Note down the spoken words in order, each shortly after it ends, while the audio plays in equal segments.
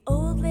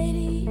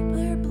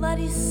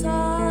Everybody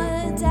saw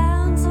her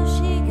down so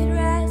she could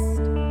rest.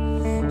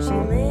 She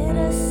lit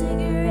a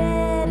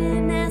cigarette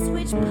and asked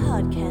which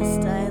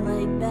podcast I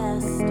like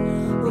best.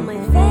 Well, my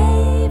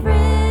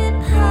favorite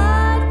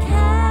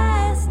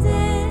podcast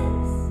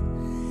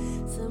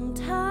is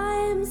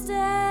Sometimes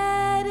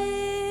Dad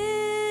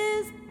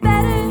is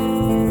Better.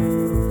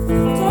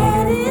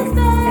 Dad is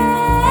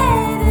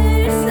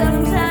better.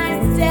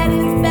 Sometimes Dad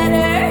is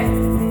better.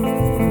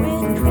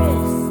 With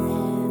Chris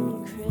and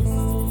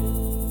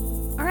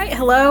Kristen. All right,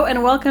 hello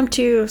and welcome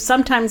to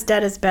Sometimes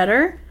Dad is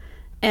Better.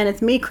 And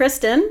it's me,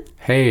 Kristen.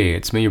 Hey,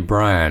 it's me,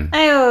 Brian.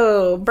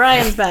 Oh,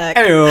 Brian's back.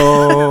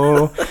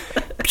 Heyo.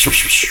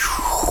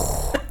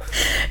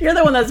 You're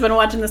the one that's been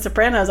watching The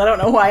Sopranos. I don't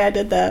know why I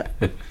did that.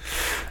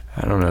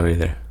 I don't know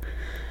either.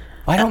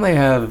 Why don't they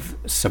have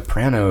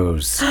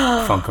Sopranos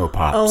Funko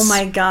Pops? Oh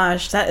my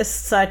gosh, that is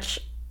such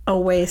a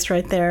waste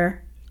right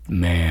there.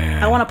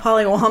 Man. I want a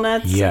Polly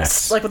Walnuts.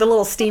 Yes. Like with a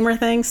little steamer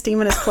thing,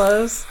 steaming his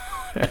clothes.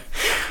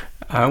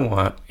 I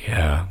want,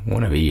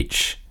 one of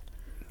each.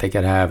 They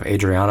could have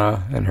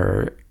Adriana and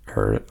her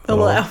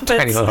little outfits.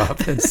 tiny little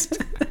outfits.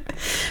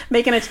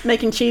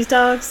 Making cheese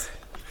dogs.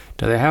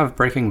 Do they have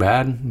Breaking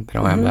Bad? They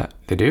don't have that.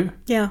 They do?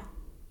 Yeah.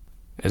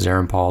 Is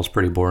Aaron Paul's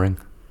pretty boring?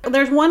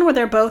 There's one where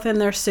they're both in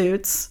their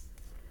suits.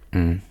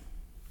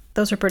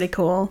 Those are pretty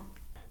cool.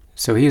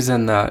 So he's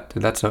in that.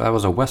 That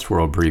was a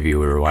Westworld preview we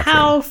were watching.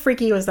 How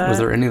freaky was that? Was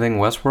there anything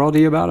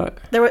Westworld-y about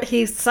it?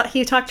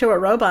 He talked to a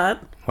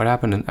robot. What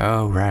happened?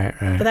 Oh, right.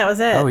 But that was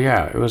it. Oh,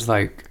 yeah. It was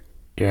like,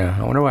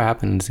 I wonder what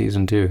happened in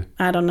season 2.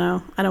 I don't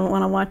know. I don't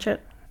want to watch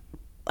it.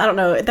 I don't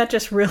know. That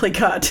just really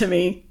got to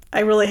me.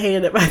 I really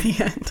hated it by the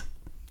end.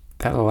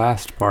 That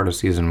last part of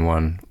season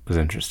 1 was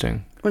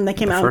interesting. When they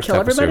came out and killed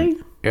everybody?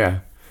 Yeah.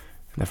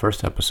 The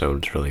first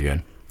episode was really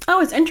good.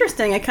 Oh, it's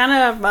interesting. It kind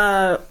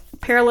of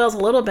parallels a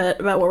little bit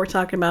about what we're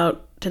talking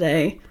about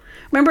today.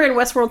 Remember in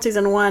Westworld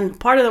season 1,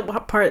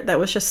 part that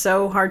was just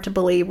so hard to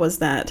believe was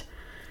that,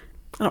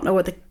 I don't know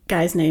what the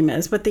guy's name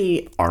is, but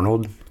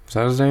Arnold? Is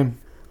that his name?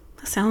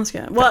 That sounds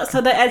good. Well, so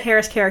the Ed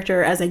Harris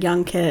character as a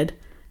young kid.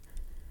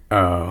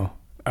 Oh.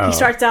 He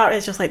starts out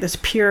as just like this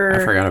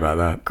pure... I forgot about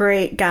that.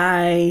 Great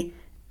guy.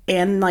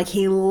 And like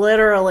he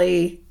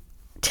literally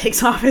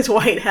takes off his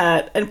white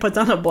hat and puts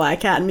on a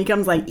black hat and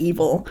becomes like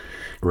evil.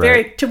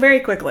 Right. Very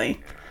quickly.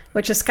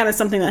 Which is kind of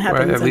something that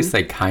happens. Well, at least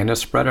they kind of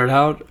spread it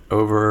out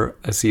over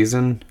a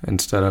season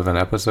instead of an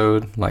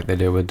episode like they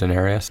did with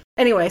Daenerys.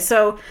 Anyway,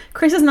 so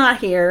Chris is not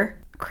here.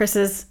 Chris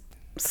is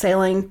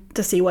sailing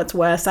to see what's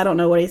west. I don't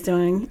know what he's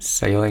doing.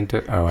 Sailing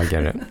to... Oh, I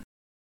get it.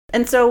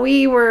 And so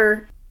we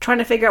were trying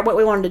to figure out what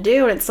we wanted to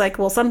do. And it's like,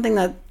 well, something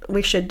that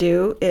we should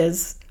do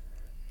is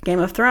Game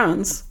of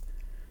Thrones.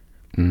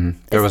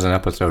 There was an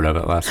episode of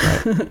it last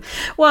night.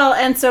 Well,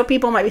 and so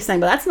people might be saying,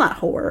 but that's not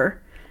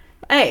horror.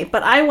 Hey,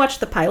 but I watched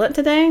the pilot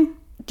today.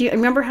 Do you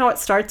remember how it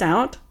starts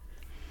out?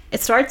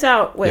 It starts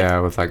out with... Yeah,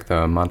 with like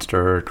the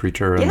monster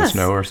creature in the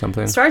snow or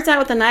something. It starts out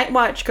with the Night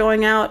Watch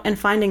going out and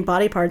finding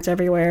body parts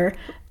everywhere.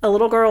 A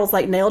little girl's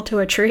like nailed to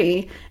a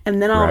tree.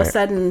 And then all of a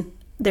sudden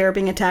they're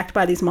being attacked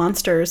by these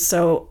monsters.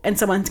 And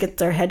someone gets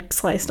their head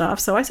sliced off.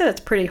 So I said it's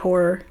pretty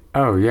horror.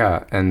 Oh,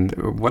 yeah.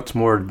 And what's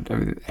more...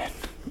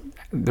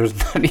 there's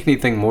not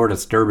anything more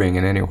disturbing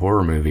in any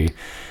horror movie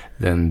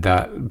than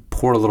that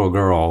poor little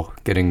girl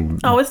getting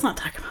it's not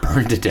talking about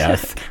burned to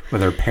death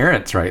with her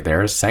parents right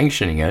there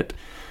sanctioning it.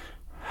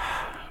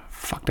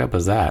 Fucked up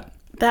as that.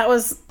 That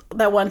was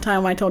that one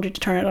time I told you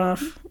to turn it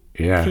off.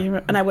 Yeah.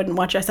 And I wouldn't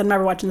watch it. I said, I'm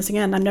never watching this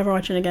again. I'm never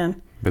watching it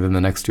again. But then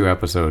the next 2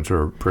 episodes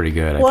were pretty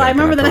good. Well, I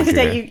remember the next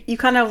day you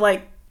kind of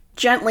like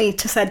gently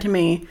said to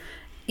me,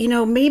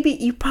 maybe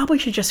you probably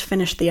should just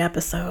finish the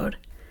episode.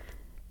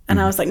 And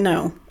I was like,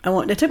 no, I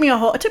won't. It took me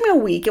a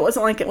week. It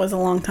wasn't like it was a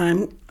long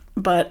time.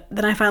 But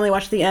then I finally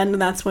watched the end,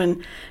 and that's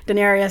when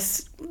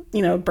Daenerys,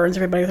 burns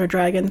everybody with her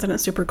dragons, and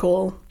it's super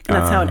cool. And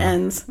that's how it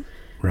ends.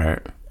 Right.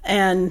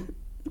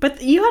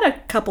 But you had a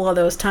couple of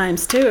those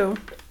times, too.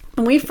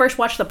 When we first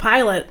watched the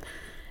pilot,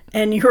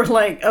 and you were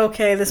like,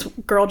 okay, this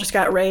girl just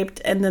got raped,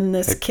 and then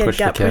this kid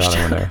got pushed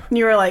out. And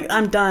you were like,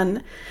 I'm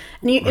done.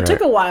 And it took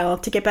a while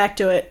to get back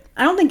to it.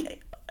 I don't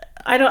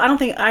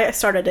think I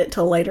started it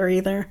till later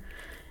either.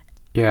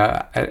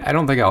 Yeah, I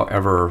don't think I'll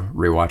ever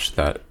rewatch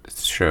that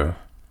show.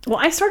 Well,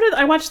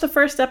 I watched the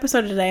first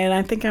episode today, and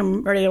I think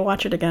I'm ready to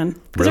watch it again.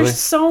 Because Really? There's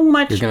so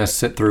much... You're going to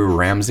sit through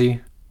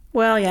Ramsay?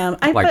 Well, yeah.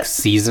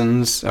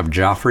 Seasons of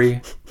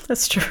Joffrey?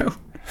 That's true.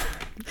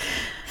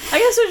 I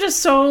guess there's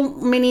just so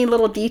many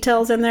little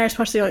details in there,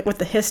 especially like with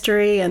the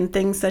history and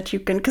things that you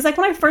can... Because like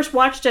when I first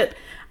watched it,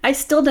 I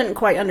still didn't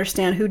quite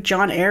understand who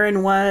Jon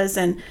Arryn was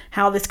and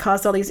how this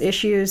caused all these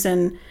issues.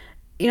 And,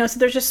 so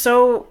there's just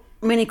so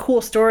many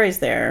cool stories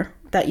there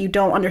that you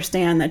don't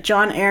understand, that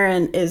Jon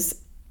Arryn is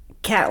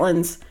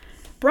Catelyn's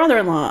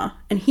brother-in-law,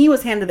 and he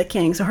was hand of the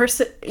king. So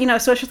so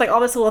it's just like all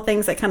these little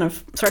things that kind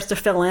of starts to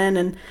fill in,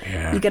 and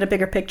you get a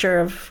bigger picture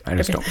of... I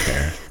just don't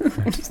care.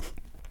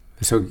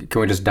 So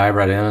can we just dive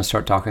right in and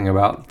start talking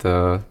about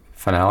the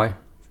finale?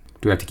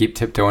 Do we have to keep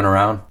tiptoeing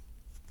around?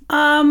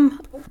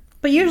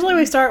 But usually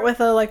we start with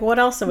like, what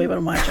else have we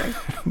been watching?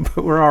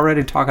 But we're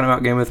already talking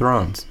about Game of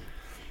Thrones.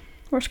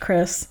 Where's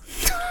Chris?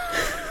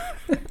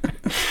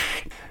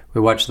 We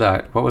watched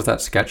that. What was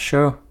that sketch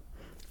show?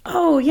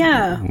 Oh,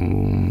 yeah.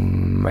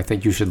 I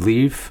Think You Should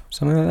Leave,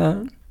 something like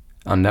that,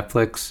 on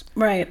Netflix.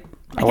 Right.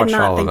 I watched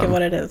cannot all of think of them.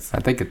 what it is. I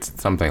think it's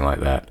something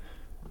like that.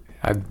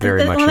 I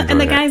very much enjoyed and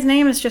the it. guy's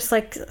name is just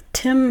like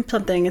Tim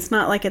something. It's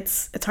not like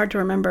it's hard to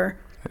remember.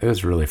 It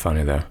was really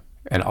funny though,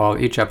 and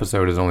each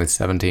episode is only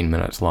 17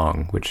 minutes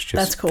long, which just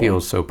That's cool.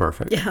 feels so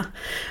perfect. Yeah.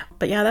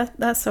 But yeah,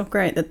 that's so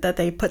great that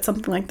they put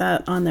something like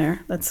that on there.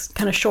 That's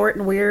kind of short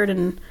and weird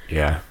and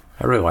Yeah,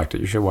 I really liked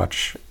it. You should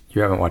watch.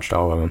 You haven't watched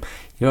all of them.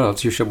 You know what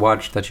else you should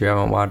watch that you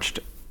haven't watched?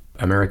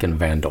 American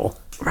Vandal.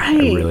 right. I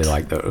really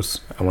like those.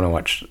 I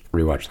want to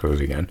rewatch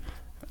those again.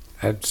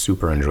 I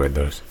super enjoyed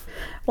those.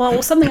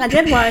 Well, something I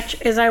did watch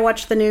is I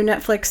watched the new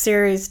Netflix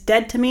series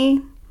Dead to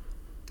Me.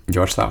 Did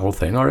you watch that whole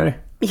thing already?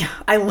 Yeah,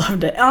 I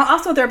loved it.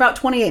 Also, they're about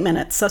 28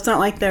 minutes, so it's not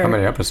like they're How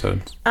many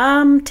episodes?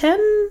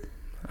 10.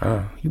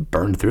 Oh, you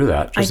burned through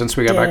that just I since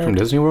we got back did. from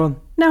Disney World?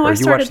 No, or I you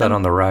started watched that them-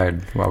 on the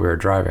ride while we were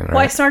driving, right?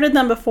 Well, I started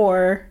them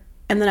before,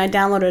 and then I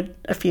downloaded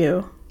a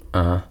few.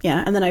 Uh-huh.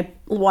 Yeah, and then I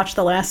watched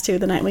the last two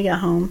the night we got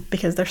home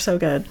because they're so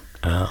good.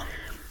 Oh.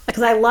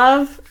 Because I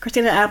love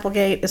Christina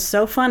Applegate is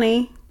so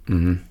funny,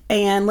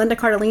 and Linda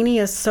Cardellini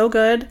is so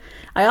good.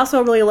 I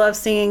also really love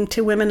seeing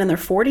two women in their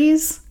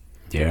 40s.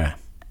 Yeah.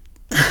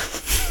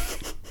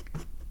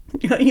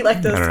 You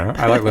like those? I don't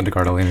know. I like Linda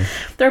Cardellini.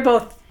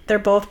 They're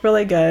both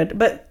really good,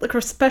 but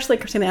especially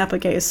Christina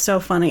Applegate is so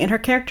funny, and her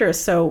character is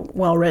so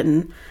well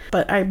written.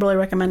 But I really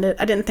recommend it.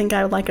 I didn't think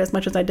I would like it as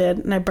much as I did,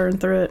 and I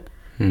burned through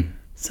it.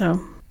 So,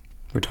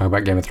 We talk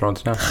about Game of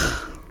Thrones now.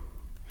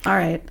 all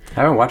right,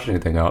 I haven't watched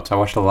anything else. I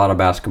watched a lot of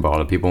basketball.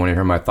 Do people want to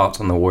hear my thoughts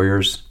on the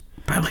Warriors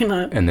probably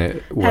not. and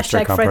the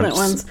Western Hashtag flagrant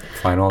Conference ones.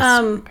 Finals?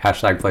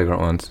 Hashtag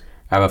flagrant ones.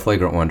 I have a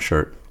flagrant one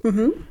shirt.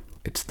 Mm-hmm.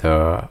 It's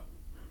the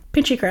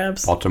Pinchy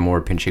crabs.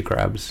 Baltimore Pinchy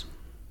Crabs.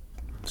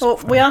 Well,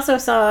 we also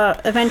saw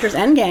Avengers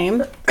Endgame.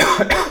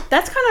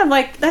 That's kind of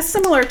like, that's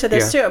similar to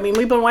this Yeah. too. I mean,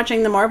 we've been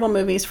watching the Marvel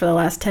movies for the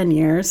last 10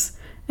 years,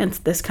 and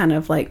this kind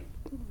of like,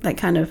 that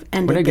kind of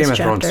ended When did this Game of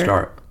chapter. Thrones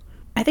start?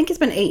 I think it's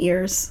been 8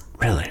 years.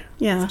 Really?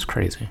 Yeah, That's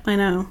crazy. I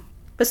know.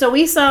 But so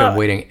we saw... Been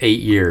waiting 8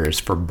 years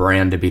for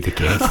Bran to be the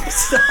king.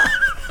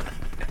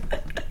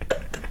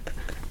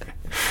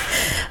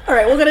 All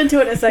right, we'll get into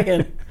it in a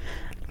second.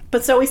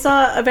 But so we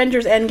saw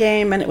Avengers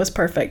Endgame, and it was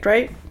perfect,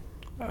 right?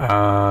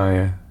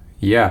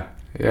 Yeah.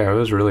 Yeah, it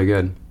was really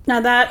good. Now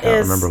that I don't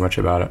is remember much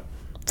about it.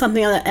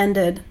 something that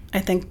ended, I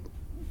think.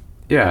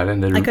 Yeah, it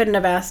ended I couldn't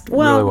have asked.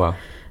 Well, really well.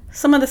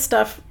 some of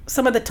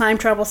the time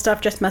travel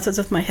stuff just messes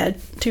with my head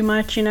too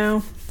much, you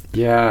know?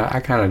 Yeah, I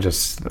kind of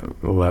just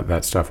let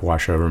that stuff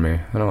wash over me.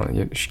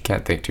 You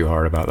can't think too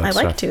hard about that I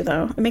stuff. like to,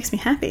 though. It makes me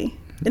happy.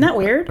 Isn't that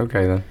weird?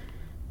 Okay, then.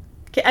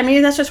 Okay, I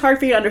mean, that's just hard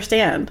for you to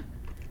understand.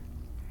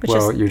 Which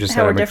Well, is you just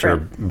how said we're it makes your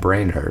different.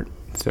 brain hurt.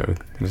 So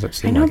does it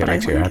seem know, like it but I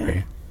makes you like happy?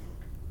 it.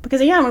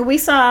 Because, yeah, I mean, we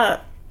saw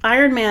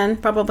Iron Man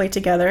probably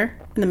together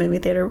in the movie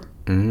theater.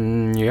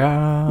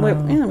 Yeah.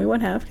 We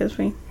would have, because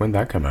When did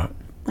that come out?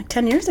 like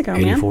 10 years ago,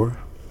 man. 84?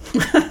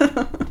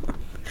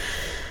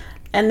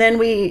 And then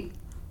we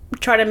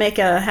try to make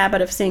a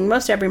habit of seeing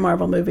most every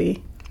Marvel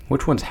movie.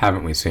 Which ones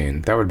haven't we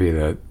seen? That would be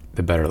the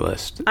better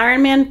list.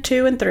 Iron Man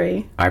 2 and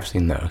 3. I've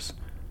seen those.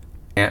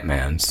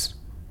 Ant-Man's.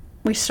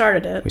 We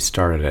started it. We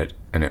started it,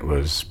 and it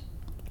was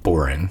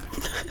boring.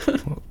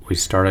 We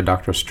started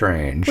Doctor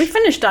Strange. We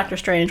finished Doctor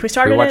Strange. We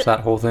started We watched it. that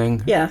whole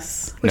thing?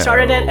 Yes. We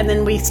started it, and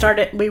then we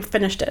No.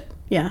 finished it.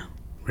 Yeah.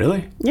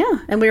 Really? Yeah.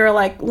 And we were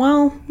like,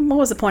 well, what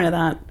was the point of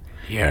that?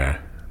 Yeah.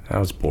 That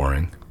was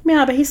boring.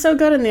 Yeah, but he's so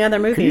good in the other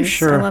movies.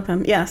 sure? I love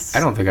him. Yes. I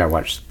don't think I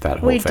watched that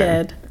whole We thing.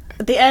 did.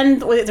 At the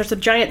end, there's a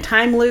giant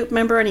time loop,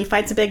 remember? And he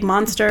fights a big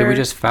monster. Did we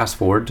just fast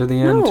forward to the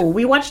end? No,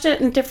 we watched it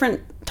in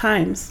different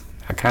times.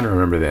 I kind of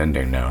remember the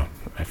ending now.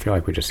 I feel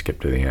like we just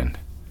skipped to the end.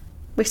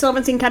 We still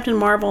haven't seen Captain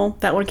Marvel.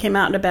 That one came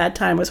out in a bad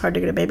time. It was hard to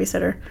get a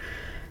babysitter.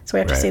 So we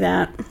have to Right. see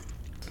that.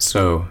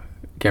 So,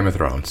 Game of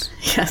Thrones.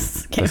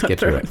 Yes. Game Let's of get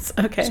Thrones.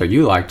 to it. Okay. So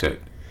you liked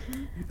it.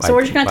 So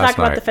we're just going to last talk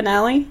about night. the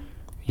finale?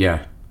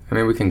 Yeah. I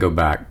mean, we can go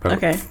back, but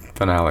Okay.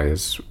 finale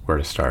is where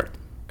to start,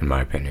 in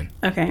my opinion.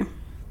 Okay.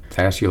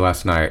 I asked you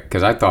last night,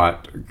 because I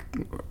thought,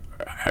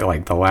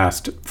 like, the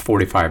last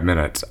 45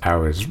 minutes, I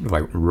was,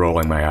 like,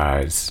 rolling my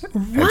eyes.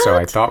 And so I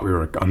What? thought we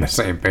were on the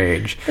same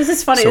page. This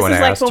is funny. So This when is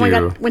I like asked when we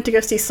you- went to go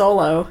see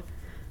Solo.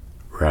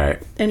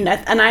 Right. And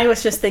I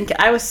was just thinking,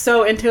 I was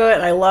so into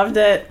it. I loved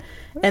it.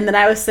 And then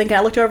I was thinking,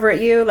 I looked over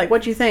at you, like,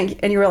 what'd you think?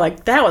 And you were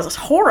like, that was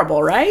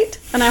horrible, right?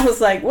 And I was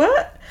like,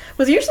 what?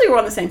 Well, usually we're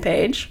on the same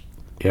page.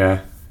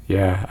 Yeah.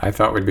 Yeah. I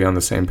thought we'd be on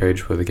the same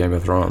page with the Game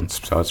of Thrones.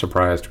 So I was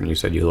surprised when you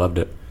said you loved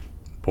it.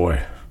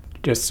 Boy,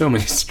 just so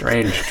many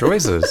strange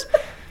choices.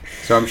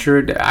 So I'm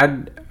sure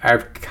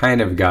I've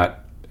kind of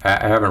got...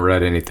 I haven't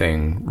read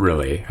anything,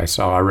 really.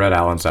 I read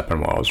Alan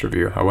Sepinwall's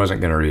review. I wasn't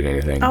going to read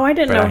anything. Oh, I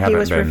didn't but know he haven't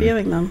was been-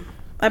 reviewing them.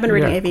 I've been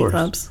reading Yeah, of AV course.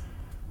 Clubs.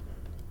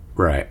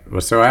 Right.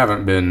 Well, so I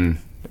haven't been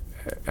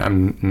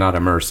I'm not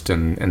immersed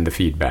in the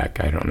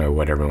feedback. I don't know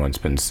what everyone's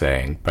been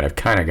saying, but I've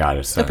kind of got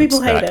a sense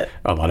people hate that it.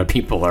 a lot of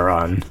people are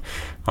on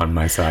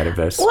my side of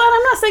this. Well, and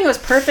I'm not saying it was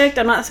perfect.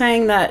 I'm not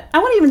saying that. I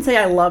wouldn't even say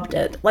I loved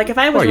it. Like, if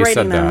I was Well, you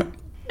rating said them.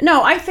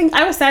 No, I think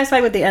I was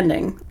satisfied with the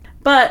ending.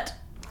 But,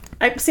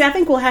 I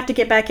think we'll have to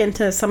get back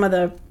into some of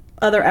the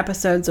other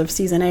episodes of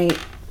season 8.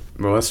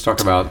 Well, let's talk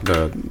about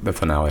the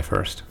finale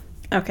first.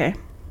 Okay.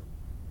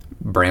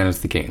 Bran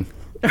is the king.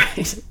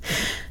 Right.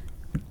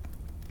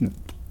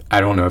 I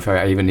don't know if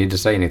I even need to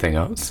say anything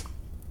else.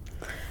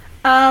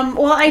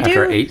 Well, I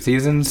After do. 8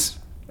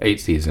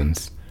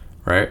 seasons,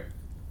 right?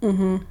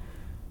 Mm-hmm.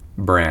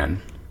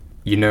 Bran.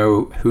 You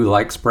know who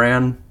likes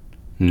Bran?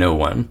 No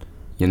one.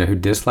 You know who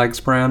dislikes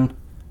Bran?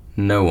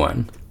 No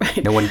one.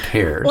 Right. No one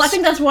cares. Well, I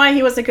think that's why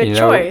he was a good You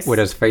know choice. what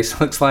his face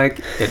looks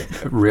like?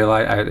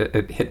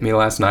 It hit me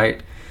last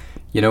night.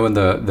 You know in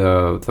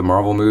the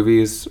Marvel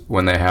movies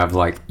when they have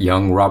like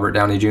young Robert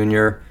Downey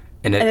Jr.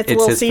 and it's a it's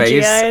little his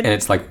face CGI'd? and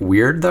it's like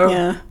weird though.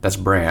 Yeah. That's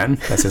Bran.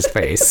 That's his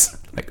face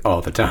like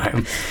all the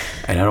time.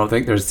 And I don't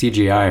think there's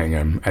CGIing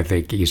him. I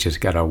think he's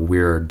just got a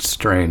weird,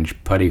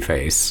 strange putty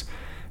face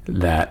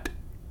that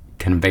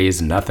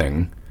conveys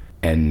nothing.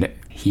 And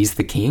he's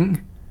the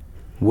king?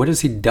 What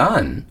has he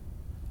done?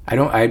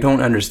 I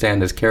don't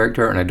understand his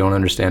character, and I don't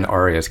understand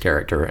Arya's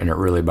character, and it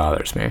really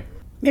bothers me.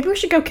 Maybe we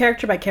should go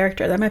character by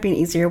character. That might be an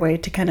easier way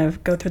to kind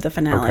of go through the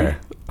finale. Okay,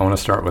 I want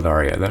to start with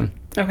Arya then.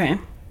 Okay.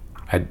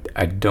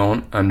 I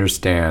don't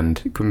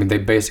understand. I mean, they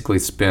basically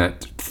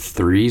spent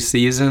 3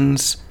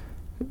 seasons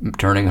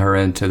turning her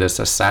into this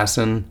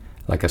assassin,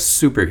 like a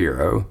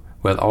superhero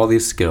with all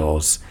these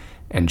skills,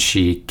 and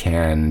she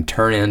can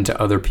turn into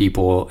other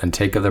people and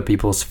take other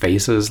people's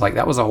faces. Like,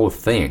 that was a whole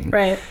thing.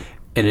 Right.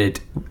 And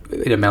it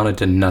amounted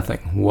to nothing.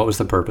 What was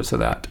the purpose of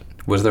that?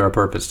 Was there a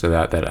purpose to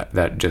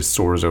that just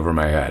soars over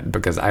my head?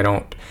 Because I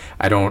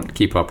don't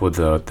keep up with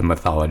the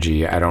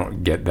mythology. I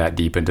don't get that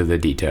deep into the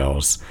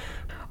details.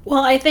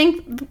 Well, I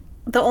think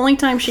the only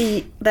time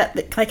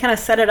I kind of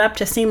set it up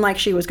to seem like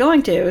she was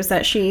going to is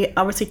that she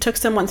obviously took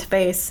someone's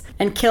face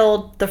and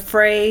killed the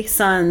Frey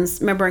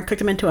sons, remember, and cooked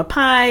them into a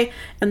pie,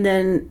 and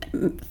then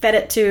fed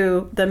it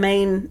to the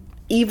main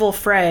evil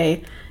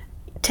Frey.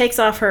 Takes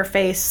off her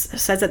face,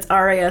 says it's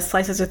Arya,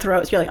 slices her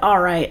throat. So you're like, all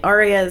right,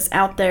 Arya's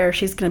out there.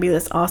 She's going to be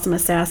this awesome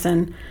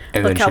assassin.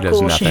 And Look then how she does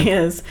cool nothing. she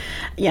is.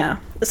 Yeah.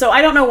 So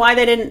I don't know why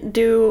they didn't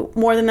do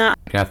more than that.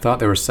 And I thought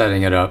they were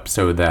setting it up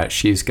so that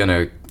she's going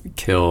to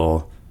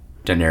kill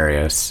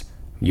Daenerys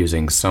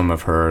using some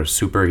of her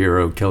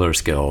superhero killer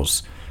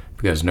skills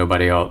because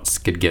nobody else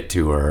could get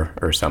to her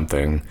or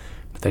something.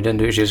 But they didn't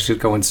do it. She's just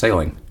going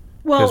sailing.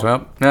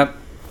 Well,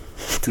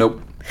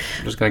 Nope.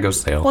 I'm just going to go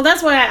sail. well,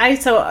 that's why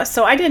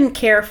so I didn't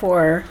care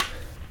for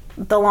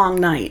The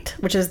Long Night,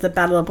 which is the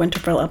Battle of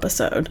Winterfell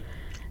episode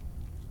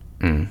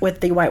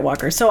with the White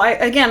Walkers. So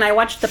I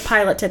watched the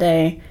pilot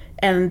today,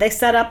 and they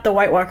set up the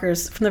White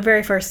Walkers from the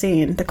very first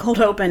scene. The cold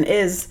open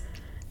is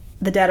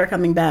the dead are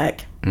coming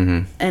back.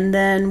 Mm-hmm. And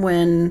then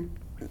when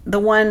the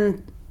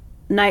one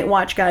Night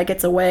Watch guy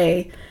gets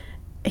away,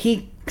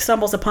 he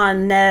stumbles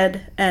upon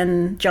Ned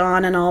and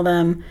Jon and all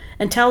them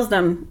and tells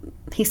them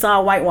he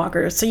saw White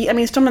Walkers. So,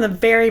 it's from the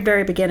very,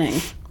 very beginning.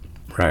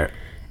 Right.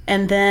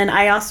 And then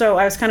I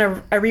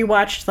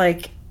rewatched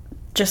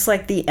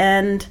just the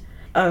end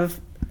of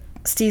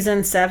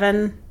season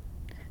 7.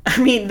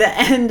 The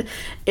end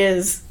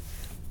is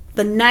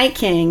the Night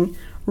King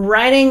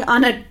riding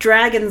on a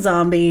dragon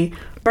zombie,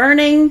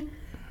 burning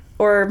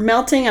or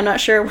melting, I'm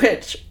not sure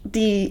which,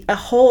 a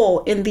hole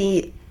in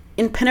the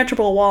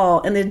impenetrable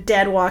wall and the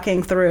dead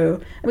walking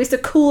through. It's the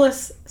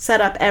coolest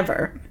setup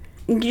ever.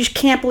 You just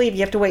can't believe you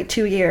have to wait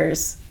 2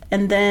 years.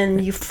 And then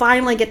you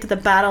finally get to the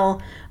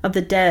Battle of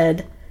the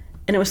Dead,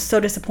 and it was so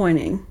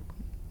disappointing.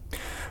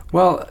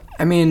 Well,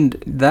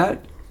 that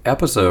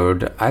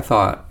episode, I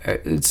thought,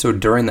 so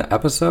during the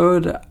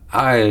episode,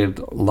 I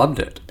loved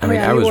it.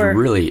 I was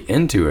really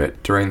into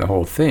it during the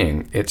whole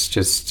thing. It's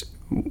just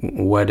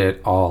what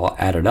it all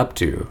added up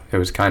to. It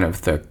was kind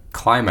of the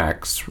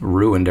climax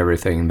ruined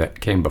everything that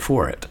came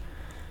before it.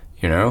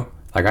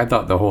 I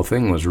thought the whole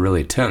thing was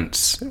really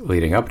tense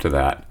leading up to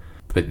that.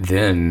 But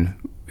then,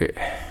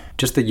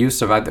 just the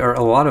use of...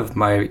 a lot of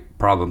my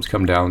problems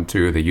come down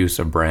to the use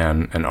of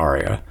Bran and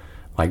Arya.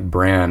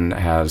 Bran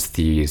has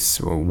these...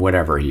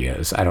 whatever he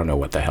is. I don't know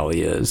what the hell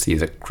he is.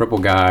 He's a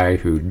crippled guy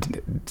who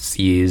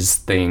sees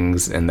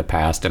things in the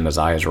past and his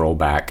eyes roll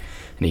back.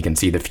 And he can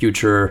see the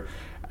future.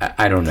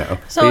 I don't know.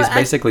 So he's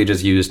basically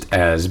just used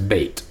as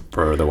bait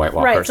for the White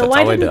Walkers. Right, so that's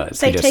why all he didn't does.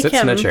 they He just sits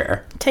in a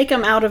chair. Take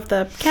him out of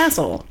the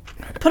castle.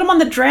 Put him on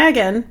the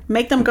dragon.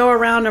 Make them go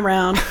around and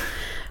around.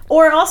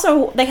 Or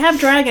also, they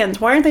have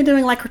dragons. Why aren't they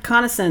doing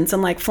reconnaissance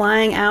and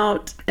flying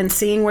out and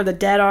seeing where the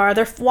dead are?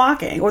 They're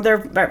walking, or they're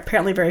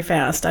apparently very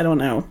fast. I don't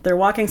know. They're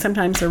walking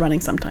sometimes. They're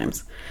running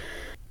sometimes.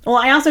 Well,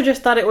 I also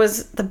just thought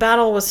the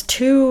battle was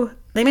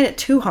they made it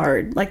too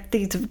hard.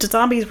 The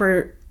zombies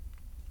were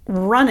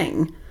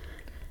running,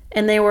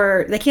 and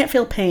they can't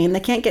feel pain. They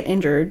can't get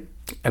injured.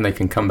 and they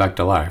can come back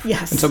to life.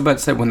 Yes. And so,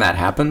 but when that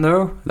happened,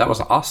 though, that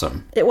was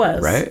awesome. It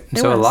was. Right? It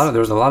So was. there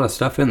was a lot of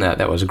stuff in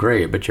that was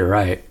great, but you're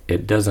right.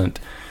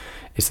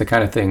 It's the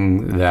kind of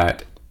thing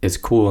that is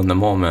cool in the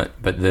moment,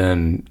 but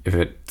then if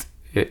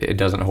it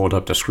doesn't hold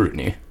up to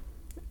scrutiny,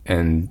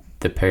 and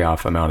the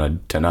payoff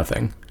amounted to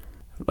nothing.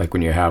 Like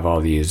when you have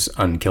all these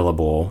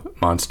unkillable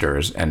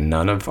monsters and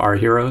none of our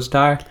heroes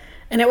die.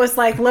 And it was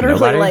like literally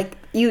Nobody? like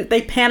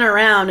they pan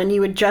around and you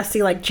would just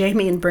see like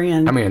Jamie and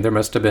Brienne. I mean, there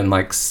must have been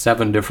like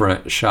 7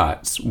 different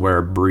shots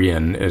where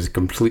Brienne is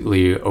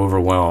completely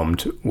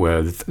overwhelmed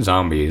with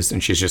zombies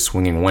and she's just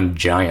swinging one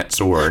giant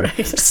sword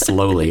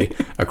slowly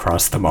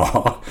across them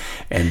all.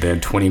 And then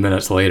 20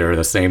 minutes later,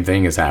 the same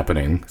thing is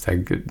happening. It's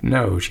like,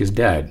 no, she's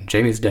dead.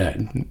 Jamie's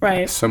dead.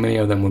 Right. So many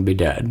of them would be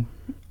dead.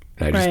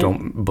 And I just Right.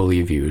 don't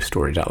believe you,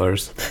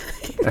 storytellers.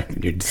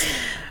 You're just-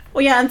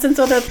 Well, yeah, and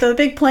so the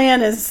big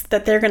plan is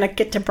that they're going to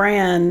get to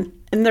Bran,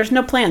 and there's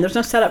no plan. There's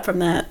no setup from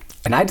that.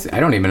 And I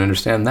don't even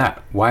understand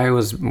that. Why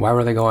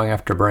were they going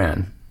after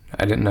Bran?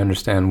 I didn't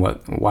understand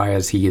why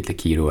is he the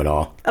key to it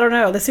all? I don't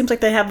know. It seems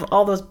like they have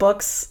all those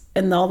books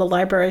and all the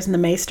libraries and the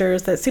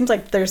maesters. That seems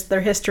like there's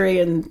their history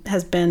and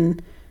has been...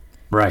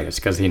 Right, it's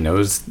because he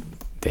knows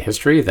the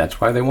history.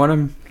 That's why they want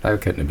him. That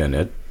couldn't have been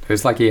it.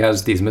 It's like he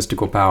has these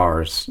mystical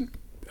powers.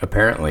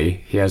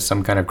 Apparently, he has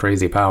some kind of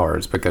crazy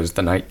powers because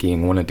the Night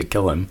King wanted to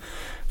kill him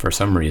for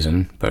some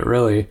reason. But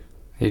really,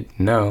 he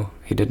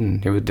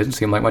didn't. It didn't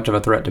seem like much of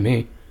a threat to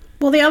me.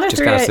 Well, the other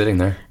Just kind of sitting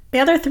there. The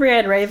other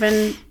three-eyed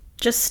raven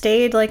just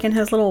stayed like in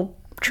his little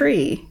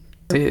tree.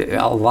 See,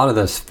 a lot of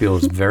this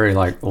feels very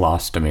like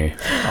Lost to me.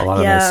 A lot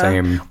of Yeah. the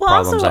same Well,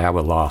 problems also, I have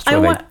with Lost, I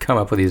where want- they come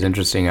up with these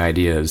interesting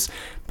ideas,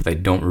 but they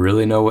don't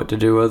really know what to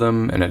do with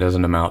them, and it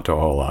doesn't amount to a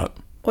whole lot.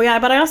 Well, yeah,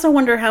 but I also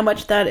wonder how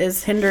much that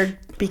is hindered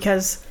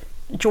because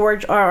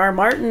George R.R.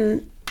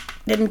 Martin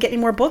didn't get any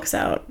more books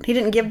out. He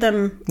didn't give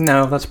them...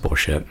 No, that's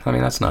bullshit. I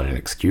mean, that's not an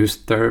excuse.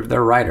 They're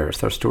writers.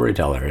 They're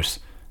storytellers.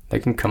 They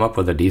can come up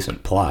with a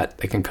decent plot.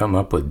 They can come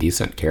up with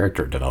decent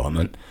character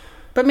development.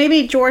 But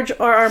maybe George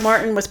R.R.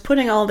 Martin was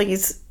putting all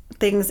these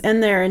things in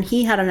there and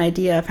he had an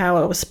idea of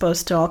how it was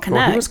supposed to all connect.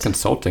 Well, he was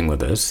consulting with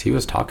this. He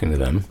was talking to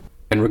them.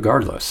 And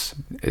regardless,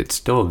 it's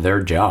still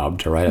their job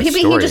to write a Maybe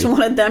story. he just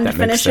wanted them to that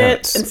makes finish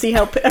it sense. and see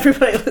how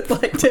everybody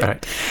liked it.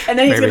 Right. And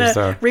then he's Maybe going to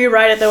so.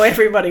 rewrite it the way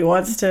everybody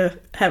wants to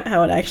have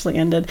how it actually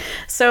ended.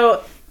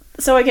 So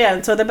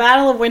again, the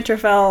Battle of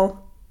Winterfell,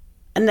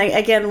 and then,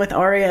 again with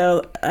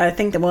Arya, I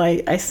think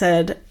that I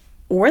said,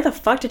 where the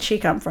fuck did she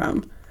come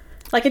from?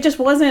 Like it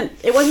wasn't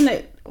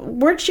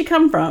where'd she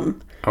come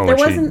from? Oh,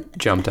 when she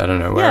jumped out of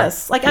nowhere?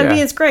 Yes. Like, I mean,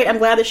 it's great. I'm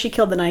glad that she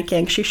killed the Night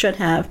King. She should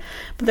have.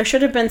 But there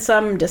should have been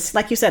some,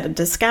 like you said, a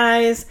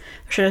disguise.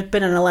 There should have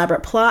been an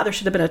elaborate plot. There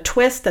should have been a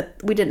twist that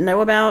we didn't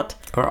know about.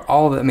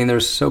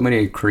 There's so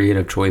many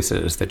creative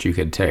choices that you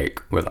could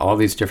take with all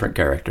these different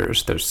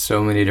characters. There's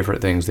so many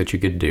different things that you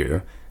could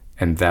do.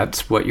 And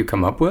that's what you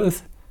come up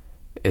with?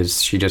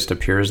 Is she just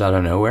appears out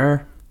of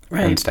nowhere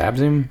and stabs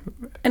him?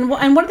 And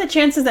what are the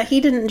chances that he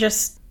didn't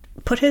just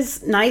put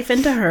his knife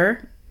into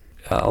her?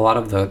 A lot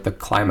of the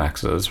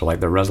climaxes, or like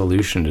the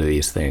resolution to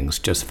these things,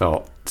 just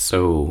felt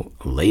so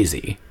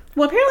lazy.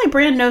 Well, apparently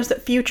Bran knows the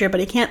future,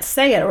 but he can't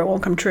say it or it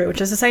won't come true, which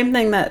is the same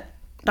thing that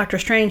Doctor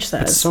Strange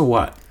says. But so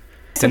what?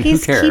 So Then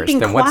he's who cares? keeping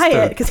Then what's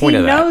quiet the because he point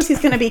of that? knows he's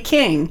going to be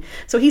king.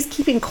 So he's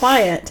keeping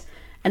quiet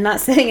and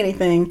not saying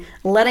anything,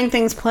 letting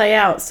things play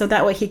out so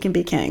that way he can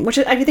be king. Which,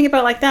 if you think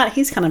about it like that,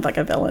 he's kind of like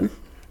a villain.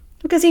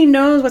 Because he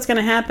knows what's going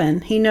to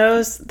happen. He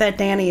knows that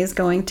Dany is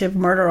going to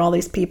murder all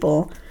these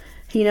people.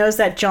 He knows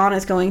that Jon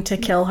is going to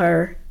kill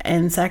her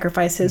and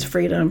sacrifice his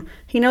freedom.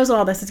 He knows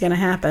all this is going to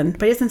happen,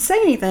 but he doesn't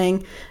say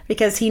anything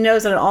because he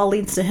knows that it all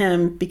leads to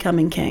him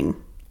becoming king.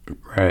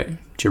 Right.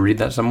 Did you read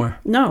that somewhere?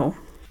 No.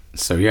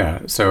 So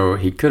yeah, so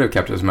he could have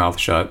kept his mouth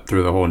shut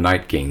through the whole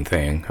Night King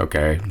thing.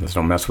 Okay, let's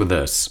don't mess with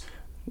this.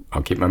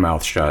 I'll keep my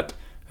mouth shut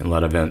and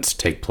let events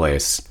take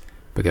place,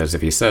 because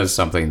if he says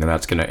something, then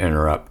that's going to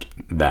interrupt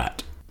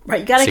that. Right,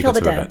 you got to kill the sequence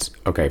of dead. events.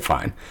 Okay,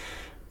 fine.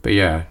 But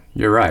yeah,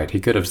 you're right. He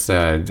could have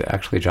said,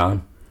 actually,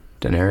 Jon,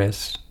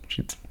 Daenerys,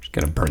 she's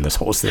going to burn this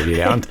whole city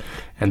down.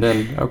 And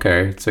then,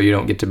 okay, so you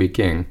don't get to be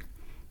king.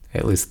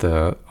 At least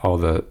all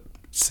the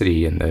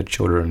city and the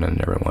children and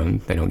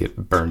everyone, they don't get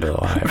burned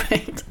alive.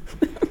 Right.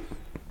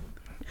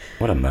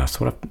 What a mess.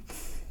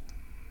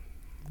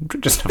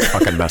 Just a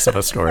fucking mess of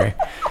a story.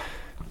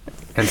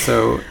 And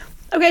so...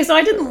 Okay, so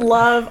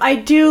I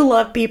do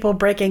love people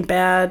Breaking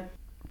Bad,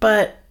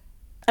 but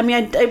I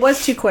mean, it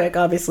was too quick,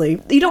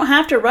 obviously. You don't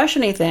have to rush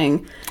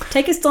anything.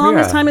 Take as long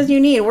as time as you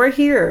need. We're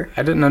here.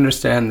 I didn't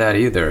understand that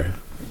either.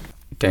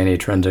 Dany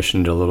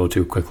transitioned a little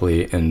too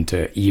quickly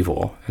into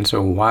evil. And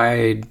so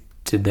why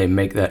did they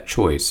make that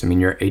choice? I mean,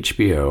 you're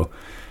HBO.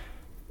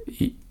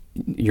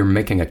 You're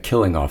making a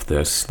killing off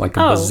this. Like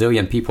a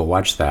bazillion people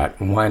watch that.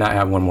 Why not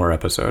have one more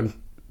episode?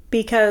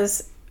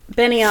 Because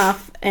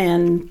Benioff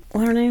and,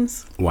 what are her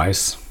names?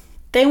 Weiss.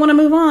 They want to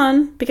move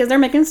on because they're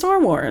making Star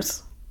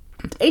Wars.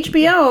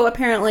 HBO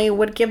apparently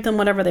would give them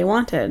whatever they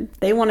wanted.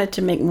 They wanted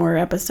to make more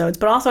episodes,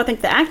 but also I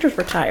think the actors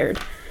were tired.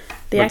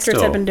 The But actors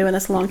still, had been doing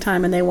this a long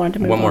time, and they wanted to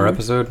move one more on.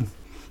 episode.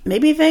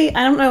 Maybe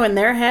I don't know, in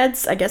their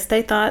heads, I guess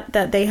they thought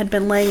that they had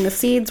been laying the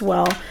seeds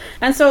well.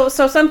 And so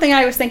something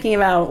I was thinking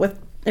about with,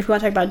 if we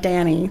want to talk about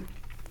Dany,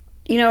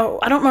 you know,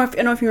 I don't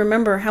know if you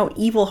remember how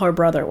evil her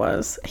brother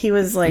was. He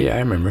was like, Yeah, I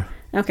remember.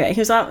 okay, he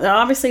was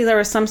obviously there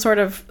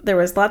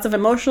was lots of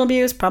emotional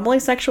abuse, probably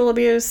sexual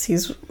abuse.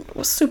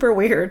 Was super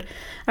weird.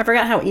 I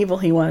forgot how evil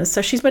he was.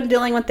 So she's been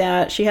dealing with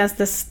that. She has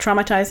this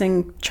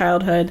traumatizing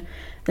childhood.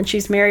 Then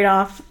she's married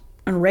off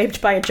and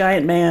raped by a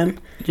giant man.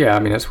 Yeah, I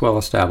mean, it's well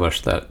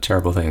established that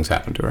terrible things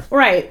happen to her.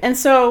 Right. And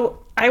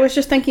so I was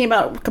just thinking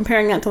about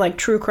comparing that to like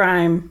true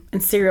crime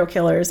and serial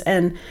killers.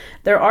 And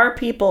there are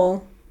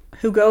people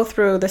who go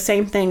through the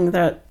same thing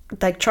that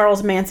like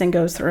Charles Manson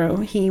goes through.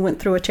 He went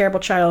through a terrible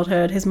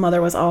childhood. His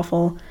mother was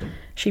awful.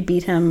 She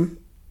beat him,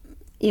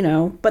 you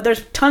know. But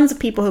there's tons of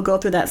people who go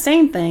through that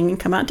same thing and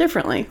come out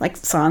differently. Like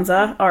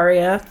Sansa,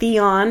 Arya,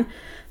 Theon.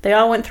 They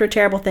all went through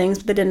terrible things,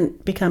 but they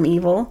didn't become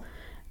evil.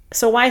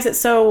 So why is it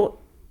so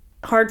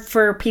hard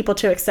for people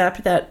to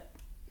accept that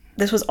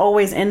this was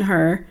always in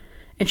her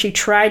and she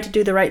tried to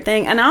do the right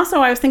thing? And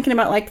also I was thinking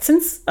about, like,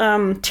 since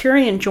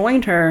Tyrion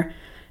joined her,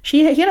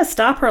 he had to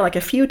stop her like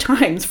a few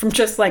times from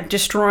just like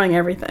destroying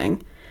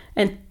everything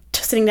and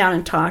sitting down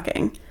and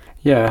talking.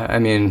 Yeah, I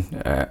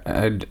mean,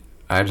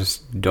 I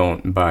just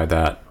don't buy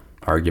that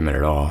argument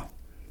at all.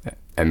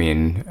 I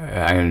mean,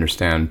 I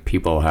understand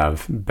people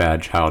have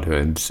bad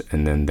childhoods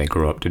and then they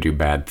grow up to do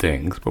bad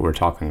things, but we're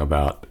talking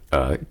about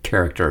a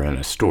character in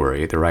a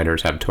story. The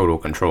writers have total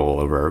control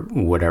over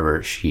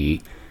whatever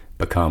she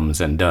becomes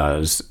and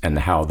does and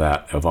how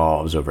that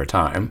evolves over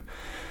time.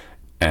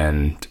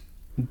 And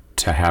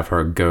to have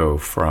her go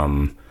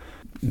from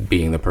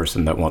being the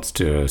person that wants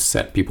to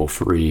set people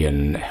free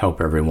and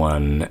help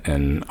everyone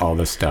and all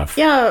this stuff,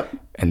 Yeah.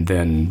 and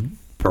then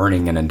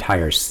burning an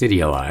entire city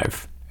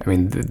alive. I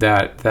mean,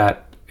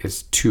 that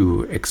is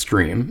too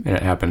extreme, and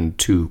it happened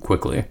too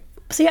quickly.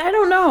 See, I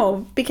don't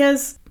know,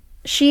 because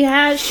she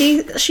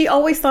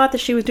always thought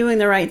that she was doing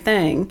the right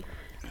thing,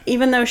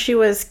 even though she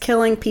was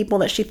killing people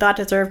that she thought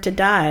deserved to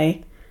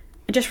die.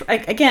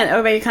 Again,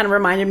 everybody kind of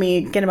reminded me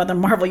again about the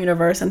Marvel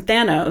Universe and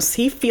Thanos.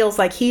 He feels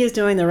like he is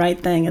doing the right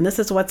thing, and this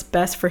is what's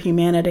best for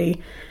humanity.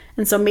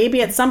 And so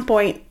maybe at some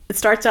point it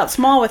starts out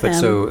small with him.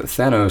 So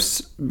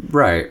Thanos,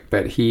 right,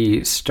 but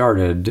he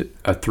started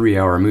a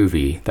 3-hour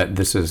movie that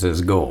this is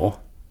his goal,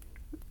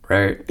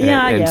 right?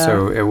 Yeah, and yeah.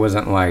 so it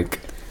wasn't like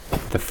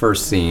the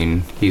first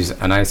scene, he's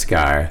a nice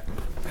guy,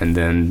 and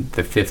then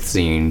the 5th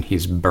scene,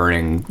 he's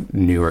burning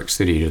New York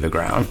City to the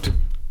ground.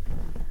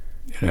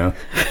 You know?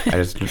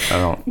 I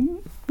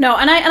don't... No,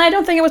 and I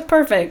don't think it was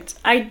perfect.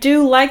 I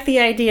do like the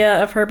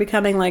idea of her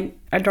becoming like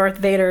a Darth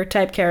Vader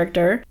type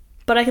character,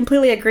 but I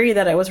completely agree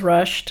that it was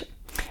rushed.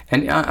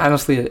 And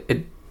honestly,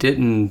 that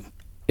didn't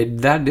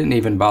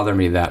even bother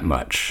me that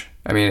much.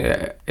 I mean,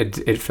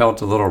 it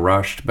felt a little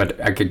rushed, but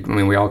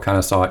we all kind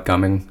of saw it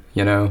coming,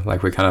 you know?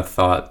 Like, we kind of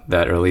thought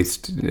that, or at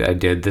least I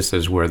did, this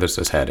is where this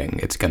is heading.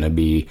 It's going to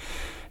be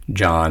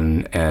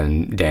Jon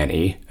and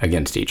Dany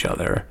against each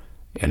other,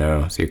 you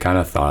know? So you kind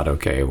of thought,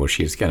 okay, well,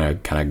 she's going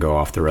to kind of go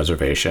off the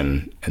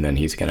reservation, and then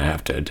he's going to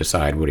have to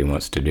decide what he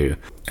wants to do.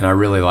 And I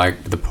really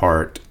liked the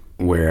part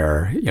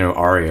where, you know,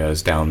 Arya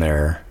is down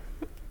there.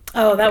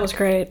 Oh, that was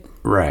great.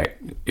 Right.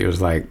 It was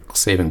like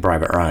Saving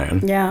Private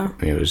Ryan. Yeah.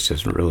 I mean, it was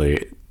just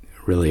really,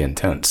 really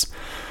intense.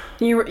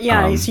 So you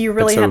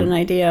really had an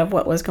idea of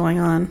what was going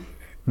on.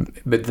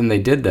 But then they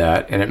did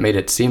that, and it made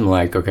it seem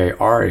like, okay,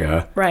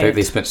 Arya, right.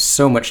 They spent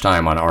so much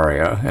time on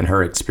Arya and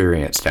her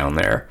experience down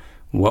there.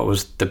 What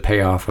was the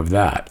payoff of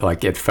that?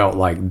 Like, it felt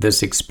like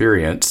this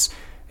experience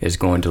is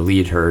going to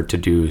lead her to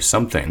do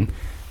something.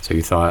 So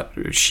you thought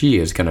she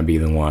is going to be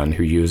the one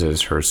who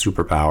uses her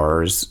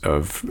superpowers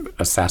of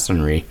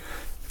assassinry,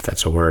 if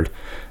that's a word,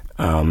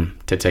 to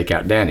take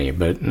out Dany.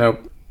 But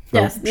nope.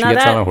 Yes, she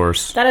gets on a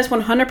horse. That is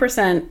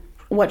 100%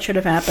 what should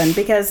have happened.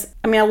 Because,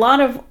 I mean, a lot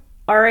of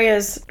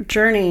Arya's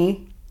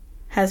journey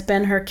has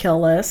been her kill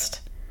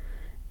list.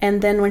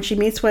 And then when she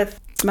meets with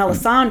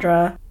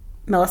Melisandre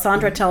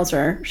tells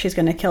her she's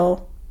going to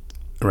kill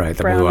Right,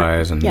 the blue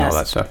eyes and all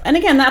that stuff. And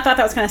again, I thought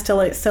that was kind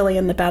of silly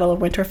in the Battle of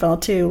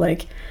Winterfell, too.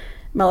 Like,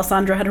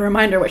 Melisandre had to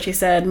remind her what she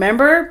said.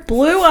 Remember?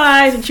 Blue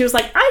eyes. And she was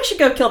like, I should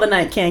go kill the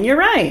Night King. You're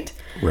right.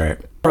 Right.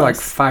 For like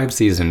 5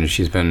 seasons,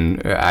 she's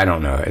been, I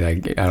don't know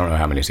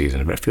how many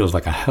seasons, but it feels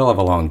like a hell of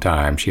a long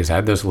time. She's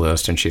had this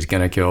list and she's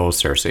going to kill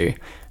Cersei.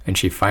 And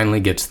she finally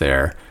gets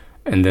there.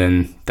 And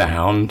then the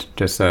Hound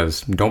just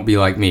says, don't be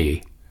like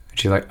me. And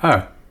she's like,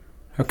 oh,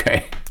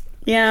 okay.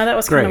 Yeah, that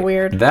was kind of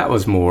weird. That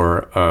was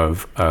more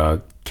of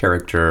a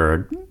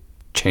character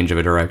change of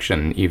a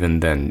direction even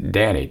than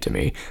Dany to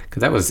me.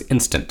 Because that was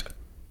instant.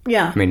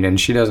 Yeah. I mean, and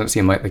she doesn't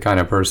seem like the kind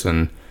of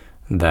person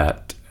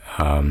that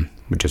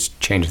would just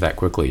change that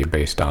quickly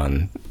based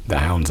on the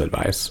Hound's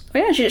advice.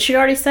 Well, yeah, she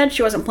already said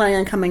she wasn't planning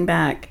on coming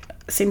back.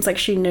 Seems like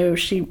she knew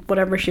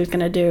whatever she was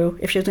going to do,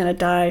 if she was going to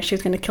die, she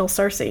was going to kill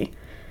Cersei.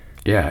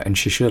 Yeah, and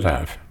she should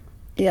have.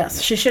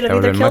 Yes, she should have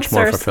either either killed Cersei. That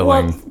would have been much more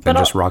fulfilling Well, than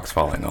just rocks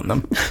falling on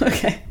them.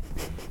 Okay,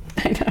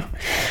 I know.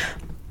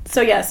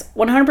 So yes,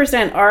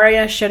 100%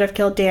 Arya should have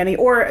killed Dany.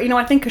 Or,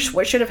 I think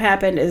what should have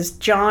happened is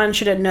Jon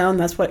should have known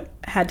that's what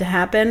had to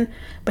happen,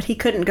 but he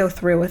couldn't go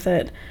through with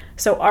it.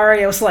 So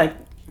Arya was like,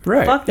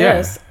 Right. fuck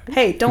this.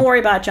 Hey, don't worry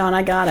about Jon,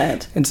 I got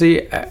it. And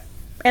see,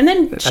 And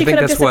then she could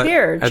have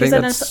disappeared. She's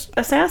an that's-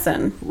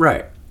 assassin.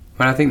 right.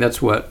 And I think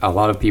that's what a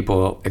lot of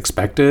people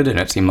expected, and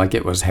it seemed like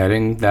it was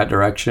heading that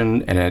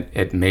direction, and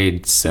it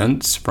made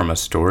sense from a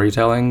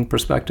storytelling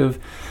perspective.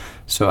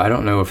 So I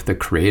don't know if the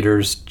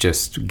creators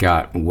just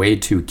got way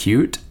too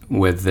cute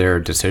with their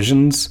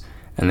decisions,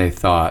 and they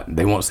thought,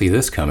 they won't see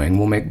this coming.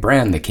 We'll make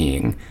Bran the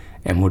king,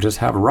 and we'll just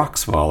have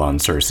rocks fall on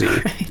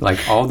Cersei. Right.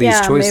 Like all these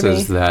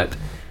choices maybe.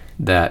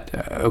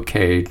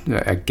 okay,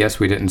 I guess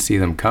we didn't see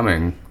them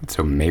coming,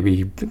 so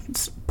maybe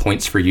it's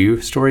points for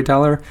you,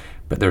 storyteller,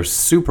 but they're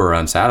super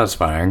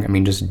unsatisfying. I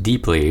mean, just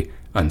deeply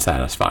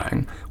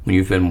unsatisfying. When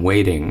you've been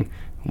waiting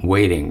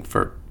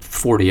for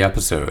 40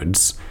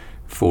 episodes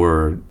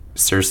for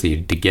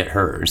Cersei to get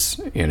hers,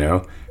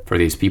 for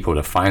these people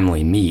to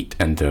finally meet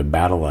and to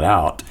battle it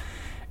out,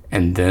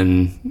 and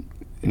then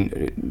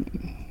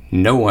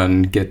no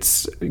one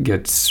gets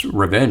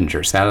revenge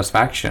or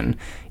satisfaction.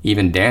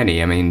 Even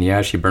Dany, I mean,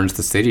 yeah, she burns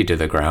the city to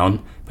the ground,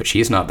 but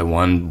she's not the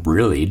one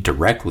really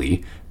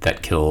directly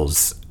that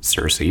kills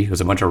Cersei.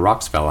 There's a bunch of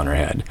rocks fell on her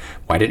head.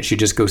 Why didn't she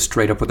just go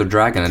straight up with her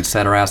dragon and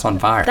set her ass on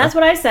fire? That's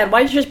what I said.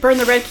 Why did you just burn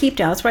the Red Keep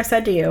down? That's what I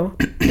said to you,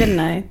 didn't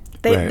I?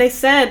 They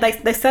said,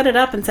 they set it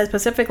up and said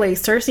specifically,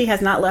 Cersei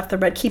has not left the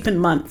Red Keep in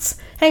months.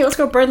 Hey, let's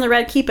go burn the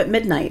Red Keep at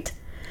midnight.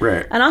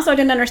 Right. And also I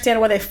didn't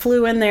understand why they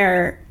flew in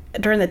there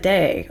during the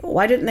day.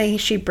 Why didn't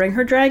she bring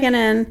her dragon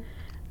in?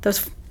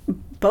 Those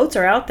boats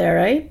are out there,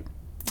 right?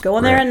 Go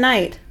in there at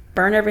night.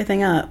 Burn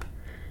everything up.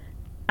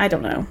 I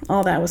don't know.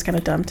 All that was kind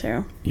of dumb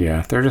too.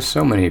 Yeah, there are just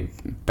so many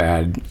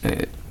bad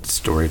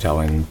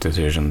storytelling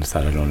decisions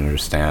that I don't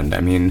understand.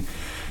 I mean,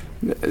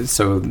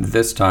 so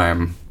this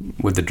time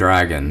with the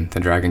dragon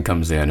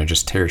comes in and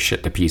just tears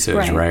shit to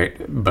pieces, right?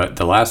 But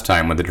the last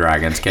time when the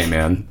dragons came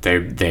in,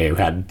 they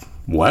had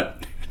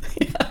what?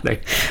 Yeah.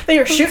 They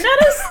were shooting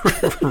at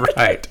us?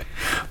 Right.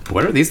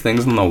 What are these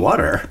things in the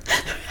water?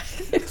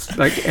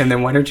 And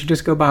then why don't you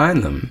just go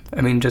behind them?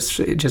 I mean, just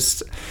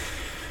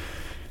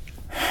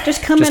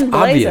come in blazing.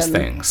 Obvious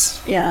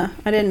things. Yeah,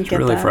 I didn't get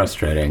that. It's really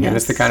frustrating. Yes. And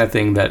it's the kind of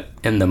thing that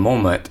in the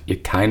moment you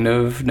kind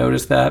of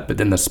notice that, but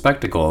then the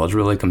spectacle is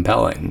really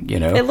compelling,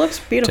 It looks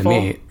beautiful. To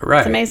me. Right.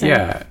 It's amazing.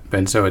 Yeah.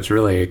 And so it's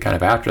really kind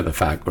of after the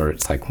fact where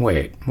it's like,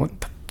 wait, what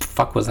the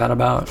fuck was that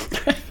about?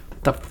 What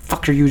the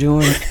fuck are you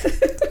doing?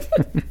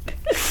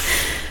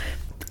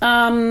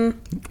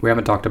 We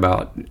haven't talked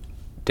about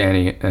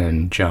Dany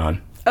and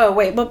Jon. Oh,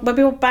 wait, but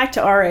back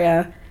to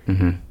Arya.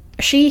 Mm-hmm.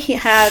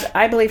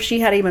 I believe she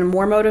had even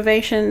more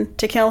motivation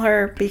to kill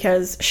her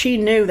because she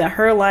knew that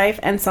her life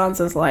and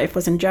Sansa's life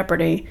was in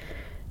jeopardy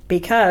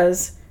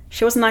because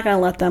she was not going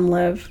to let them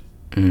live.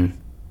 Mm.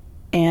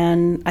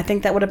 And I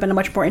think that would have been a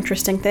much more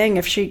interesting thing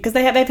if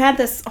they've had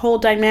this whole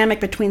dynamic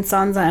between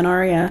Sansa and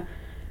Arya.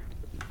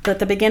 At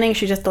the beginning,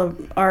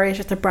 Arya's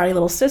just a bratty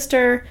little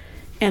sister,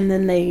 and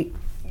then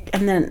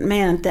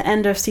at the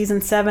end of season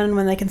 7,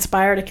 when they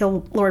conspire to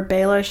kill Lord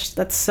Baelish,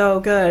 that's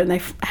so good, and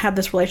they have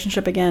this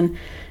relationship again,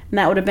 and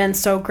that would have been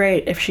so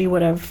great if she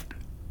would have,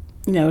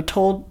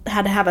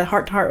 had to have a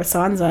heart-to-heart with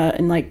Sansa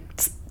and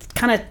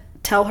kind of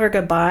tell her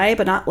goodbye,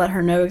 but not let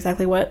her know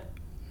exactly what.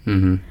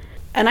 Mm-hmm.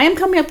 And I am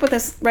coming up with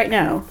this right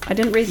now. I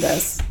didn't read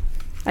this.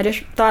 I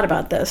just thought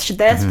about this.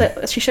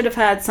 She should have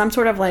had some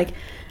sort of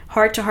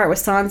heart-to-heart with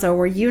Sansa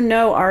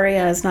where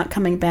Arya is not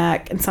coming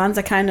back, and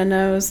Sansa kind of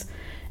knows.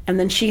 And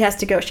then she has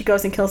to go. She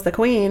goes and kills the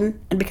queen,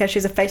 and because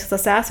she's a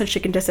faceless assassin, she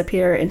can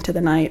disappear into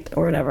the night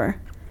or whatever.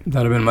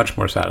 That'd have been much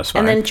more satisfying.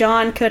 And then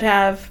Jon could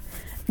have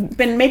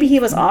been. Maybe he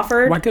was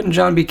offered. Why couldn't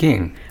Jon be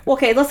king? Well,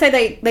 okay, let's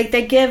say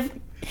they give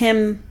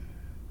him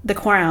the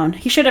crown.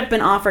 He should have been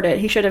offered it.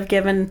 He should have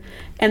given,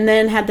 and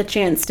then had the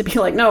chance to be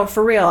like, no,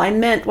 for real, I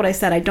meant what I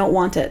said. I don't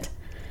want it.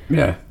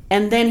 Yeah.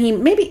 And then he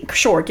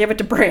give it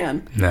to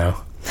Bran. No,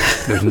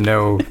 there's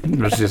no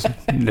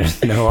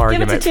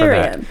argument give it to for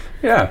Tyrion.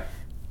 that. Yeah.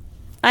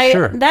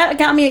 Sure. That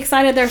got me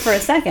excited there for a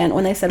second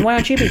when they said, why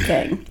don't you be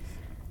king?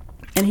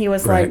 And he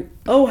was like,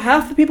 oh,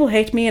 half the people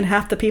hate me and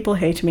half the people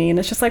hate me. And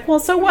it's just like, well,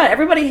 so what?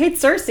 Everybody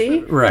hates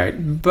Cersei.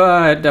 Right.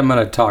 But I'm going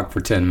to talk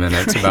for 10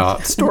 minutes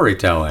about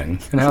storytelling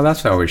and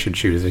that's how we should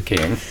choose a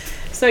king.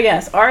 So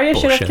yes, Arya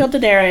should have killed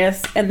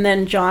Daenerys, and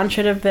then Jon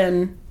should have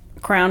been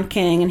crowned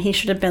king, and he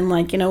should have been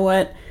like, you know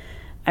what?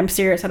 I'm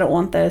serious. I don't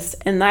want this.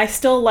 And I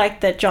still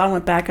like that Jon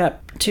went back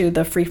up to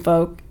the free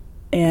folk.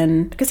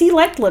 And because he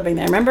liked living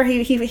there, remember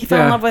he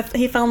fell in love with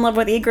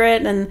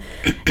Ygritte, and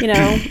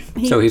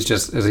so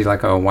is he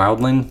like a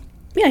wildling?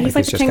 Yeah, he's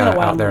like the king of the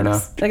out there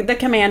now, like the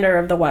commander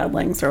of the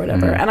wildlings or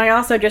whatever. And I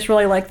also just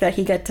really like that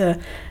he got to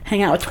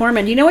hang out with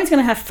Tormund. He's going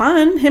to have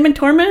fun. Him and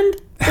Tormund,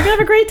 they're going to have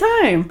a great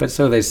time. But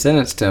so they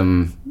sentenced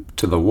him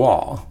to the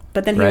wall.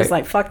 But then he was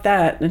like, "Fuck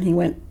that," and he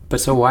went.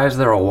 But so why is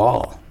there a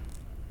wall?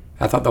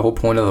 I thought the whole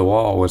point of the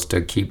wall was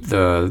to keep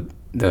the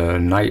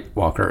night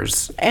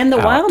walkers and the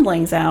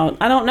wildlings out.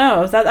 I don't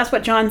know. That's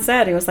what Jon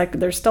said. He was like,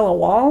 there's still a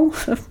wall.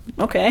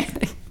 Okay.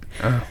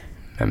 Oh,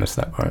 I missed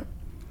that part.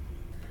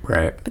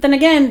 Right. But then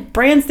again,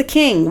 Bran's the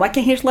king. Why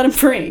can't he just let him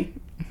free?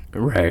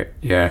 Right,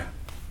 yeah.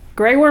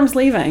 Grey Worm's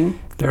leaving.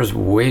 There's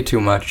way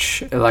too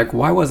much. Like,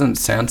 why wasn't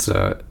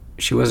Sansa?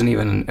 She wasn't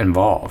even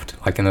involved,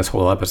 like, in this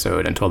whole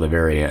episode until the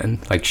very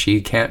end. Like, she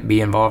can't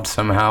be involved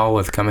somehow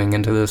with coming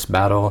into this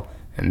battle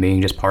and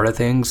being just part of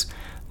things.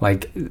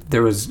 Like,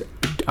 there was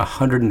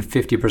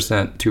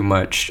 150% too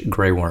much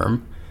Grey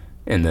Worm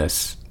in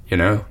this, you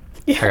know?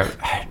 Yeah.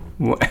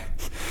 What?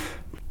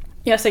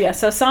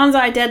 So Sansa,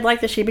 I did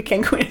like that she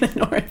became Queen of the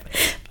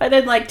North. I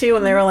did like, too,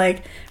 when they were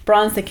like,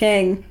 Bran's the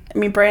king.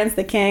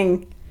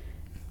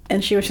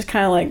 And she was just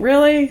kind of like,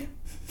 really?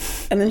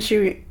 And then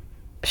she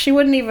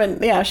wouldn't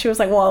even, she was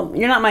like, well,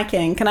 you're not my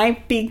king. Can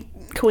I be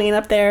queen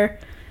up there?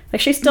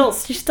 Like, she's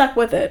stuck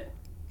with it.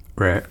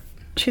 Right.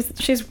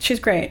 She's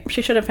great.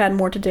 She should have had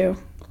more to do.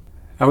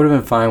 I would have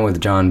been fine with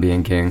Jon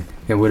being king.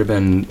 It would have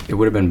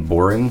been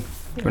boring.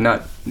 It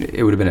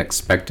would have been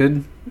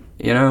expected,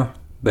 you know?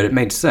 But it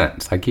made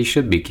sense. Like, he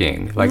should be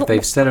king. Like,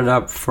 they've set it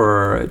up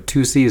for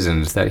 2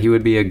 seasons that he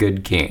would be a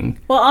good king.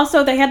 Well,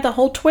 also, they had the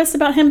whole twist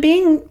about him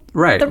being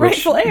the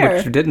rightful heir.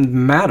 Which didn't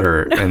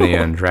matter in the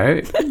end,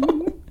 right?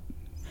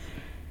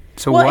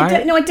 So well, why?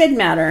 It did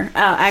matter,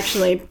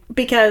 actually,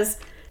 because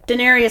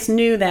Daenerys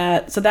knew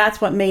that, so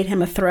that's what made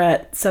him a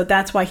threat. So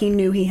that's why he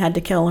knew he had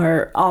to kill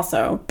her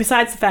also.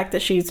 Besides the fact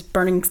that she's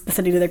burning the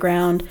city to the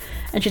ground,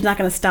 and she's not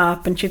going to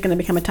stop, and she's going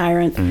to become a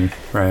tyrant.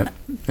 Right.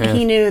 Yeah.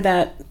 He knew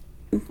that.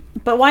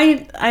 But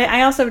why?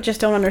 I also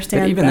just don't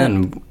understand. But even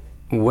then,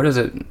 what does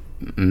it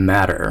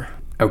matter?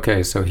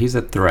 Okay, so he's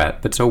a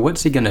threat, but so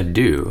what's he gonna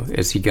do?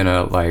 Is he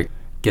gonna, like,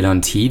 get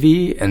on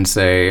TV and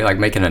say, like,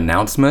 make an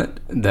announcement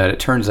that it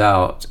turns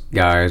out,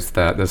 guys,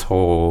 that this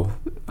whole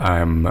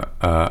I'm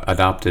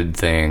adopted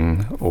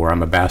thing or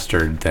I'm a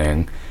bastard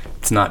thing,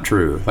 it's not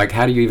true? Like,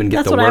 how do you even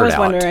get the word out? That's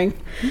what I was wondering.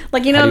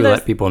 Like, you know, how do you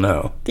let people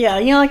know? Yeah,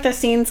 you know, like the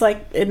scenes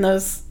like in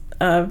those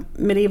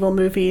medieval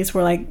movies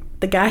where, like,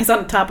 the guy's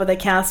on top of the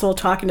castle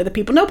talking to the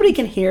people. Nobody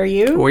can hear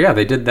you. Well, yeah,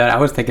 they did that. I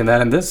was thinking that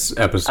in this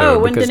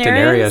episode when because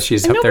Daenerys,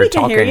 she's up there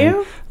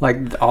talking.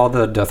 Like, all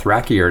the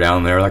Dothraki are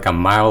down there like a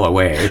mile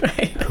away,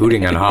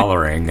 hooting and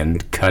hollering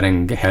and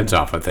cutting heads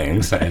off of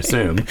things, I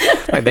assume.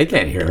 Like, they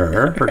can't hear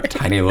her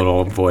tiny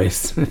little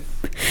voice.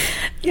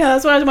 Yeah,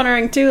 that's what I was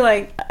wondering too.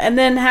 Like, and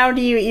then how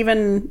do you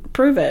even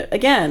prove it?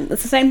 Again,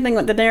 it's the same thing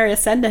what Daenerys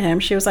said to him.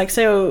 She was like,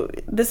 so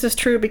this is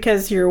true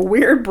because your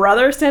weird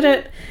brother said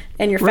it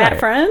and your fat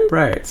friend?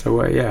 Right.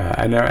 So, yeah,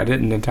 I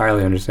didn't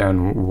entirely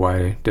understand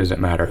why does it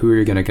matter. Who are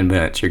you going to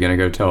convince? You're going to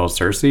go tell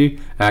Cersei?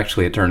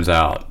 Actually, it turns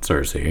out,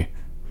 Cersei,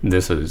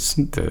 this is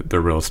the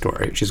real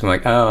story. She's going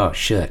to be like, oh,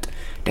 shit.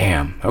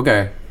 Damn.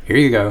 Okay. Here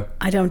you go.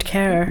 I don't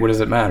care. What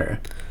does it matter?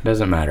 It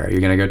doesn't matter.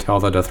 You're going to go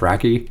tell the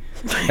Dothraki?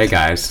 Hey,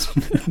 guys.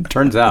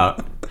 Turns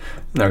out.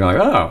 They're going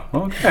like, oh,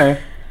 okay.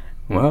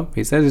 Well,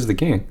 he says he's the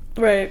king.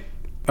 Right.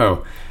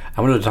 Oh,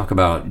 I wanted to talk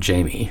about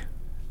Jaime.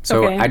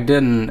 So okay. I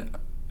don't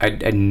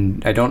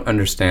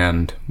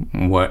understand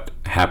what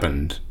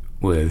happened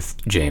with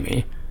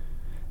Jaime.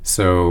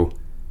 So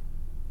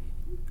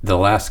the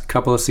last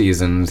couple of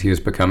seasons, he was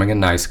becoming a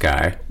nice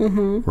guy,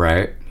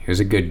 right? He was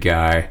a good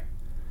guy.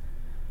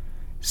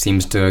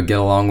 Seems to get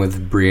along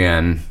with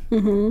Brienne,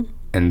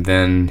 and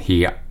then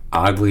he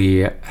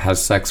oddly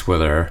has sex with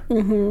her.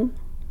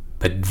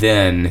 But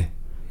then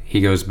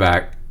he goes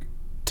back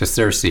to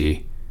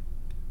Cersei,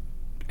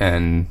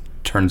 and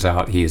turns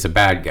out he's a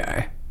bad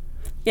guy.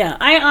 Yeah,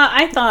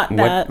 I thought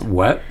that.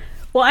 What?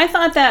 Well, I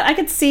thought that I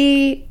could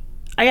see.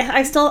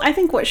 I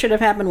think what should have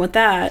happened with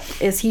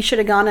that is he should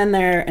have gone in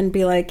there and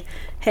be like,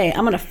 "Hey,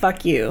 I'm gonna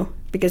fuck you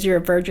because you're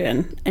a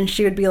virgin," and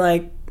she would be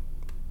like,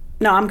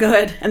 "No, I'm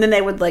good," and then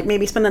they would, like,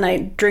 maybe spend the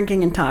night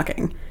drinking and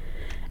talking,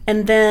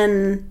 and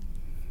then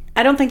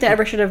I don't think that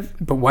ever should have.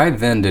 But why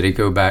then did he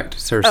go back to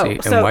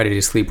Cersei, and why did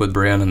he sleep with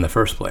Brienne in the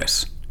first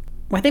place?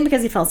 Well, I think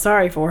because he felt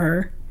sorry for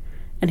her.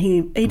 And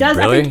he does.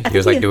 Really? I think he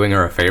was like doing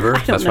her a favor?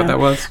 That's what that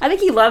was? I think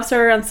he loves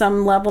her on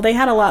some level. They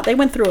had a lot. They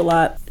went through a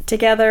lot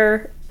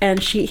together, and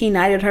he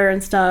knighted her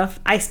and stuff.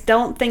 I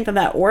don't think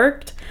that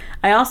worked.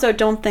 I also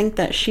don't think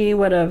that she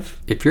would have.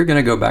 If you're going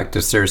to go back to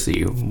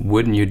Cersei,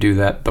 wouldn't you do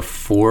that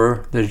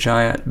before the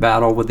giant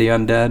battle with the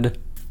undead?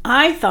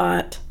 I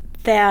thought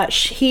that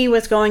he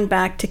was going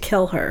back to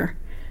kill her.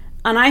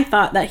 And I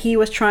thought that he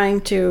was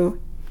trying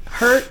to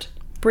hurt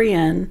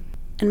Brienne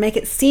and make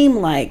it seem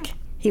like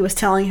he was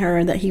telling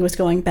her that he was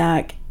going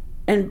back.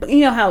 And you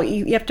know how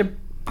you have to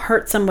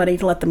hurt somebody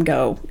to let them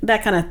go.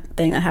 That kind of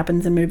thing that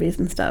happens in movies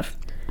and stuff.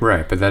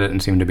 Right, but that didn't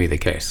seem to be the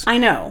case. I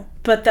know,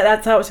 but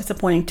that's how it was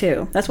disappointing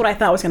too. That's what I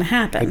thought was going to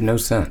happen. It made no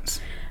sense.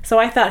 So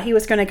I thought he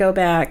was going to go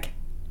back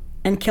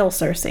and kill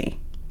Cersei.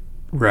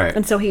 Right.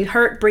 And so he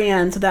hurt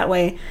Brienne, so that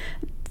way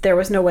there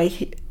was no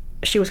way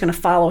she was going to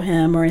follow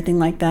him or anything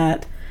like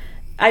that.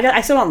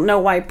 I still don't know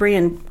why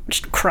Brienne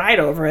cried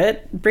over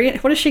it. Brienne,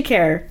 what does she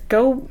care?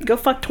 Go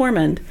fuck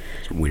Tormund.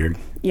 It's weird.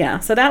 Yeah,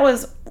 so that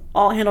was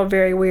all handled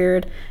very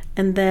weird.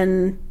 And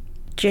then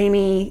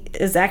Jaime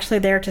is actually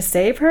there to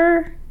save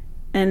her,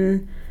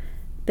 and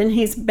then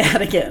he's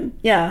bad again.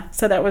 Yeah,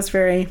 so that was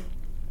very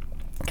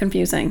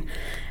confusing.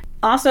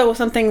 Also,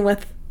 something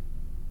with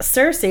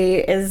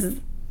Cersei is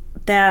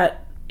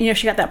that,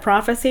 she got that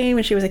prophecy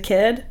when she was a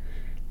kid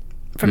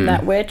from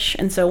that witch,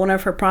 and so one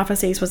of her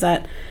prophecies was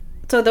that,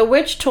 so the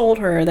witch told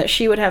her that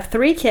she would have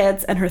 3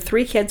 kids and her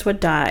 3 kids would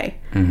die.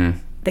 Mm-hmm.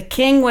 The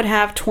king would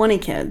have 20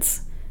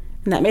 kids.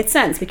 And that made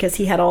sense because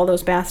he had all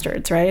those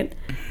bastards, right?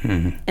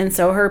 Mm-hmm. And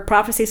so her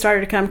prophecy started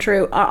to come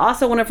true.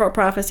 Also, one of her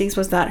prophecies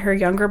was that her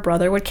younger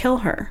brother would kill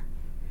her.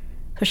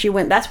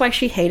 So that's why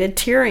she hated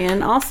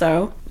Tyrion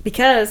also,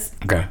 because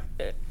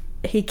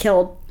he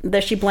killed,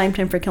 that she blamed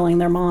him for killing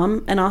their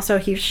mom. And also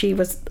she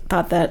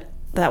thought that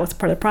was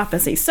part of the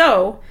prophecy.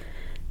 So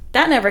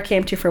that never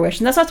came to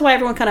fruition. That's why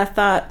everyone kind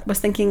of was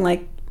thinking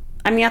like,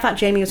 I thought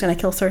Jaime was going to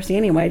kill Cersei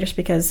anyway, just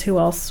because who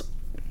else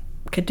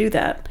could do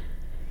that?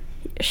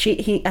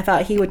 I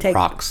thought he would take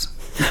rocks.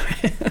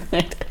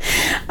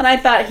 And I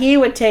thought he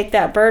would take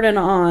that burden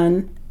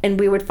on, and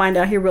we would find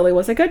out he really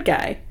was a good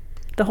guy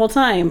the whole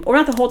time, or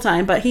not the whole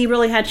time, but he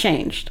really had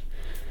changed.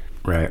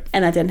 Right.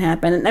 And that didn't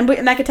happen. And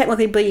that could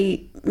technically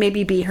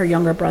be her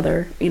younger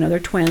brother. They're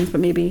twins,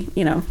 but maybe,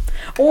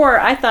 Or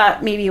I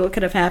thought maybe what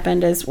could have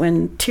happened is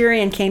when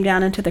Tyrion came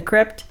down into the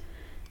crypt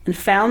and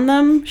found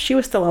them, she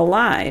was still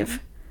alive,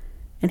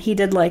 and he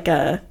did like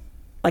a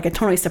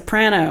Tony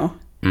Soprano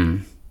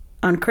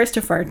on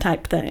Christopher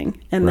type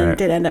thing, and then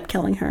did end up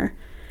killing her.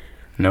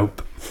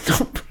 Nope.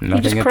 He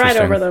just cried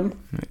over them.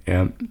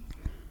 Yeah.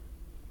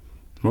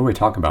 The more we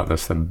talk about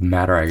this, the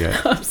madder I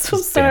get. I'm so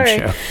sorry.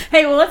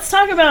 Hey, well, let's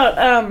talk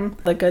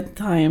about the good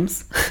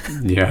times.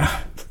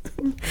 Yeah.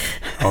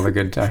 All the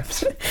good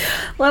times.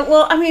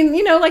 Well,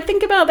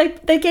 think about,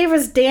 they gave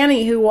us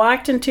Dany, who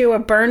walked into a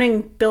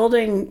burning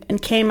building and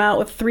came out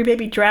with 3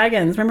 baby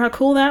dragons. Remember how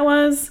cool that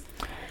was?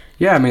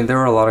 Yeah, there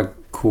were a lot of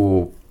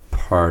cool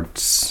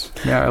parts.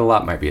 Yeah, a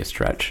lot might be a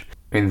stretch.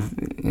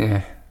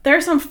 Yeah. There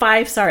are some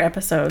 5-star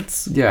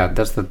episodes. Yeah,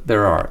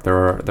 there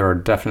are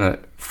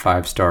definite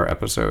 5-star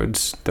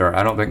episodes.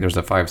 I don't think there's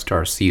a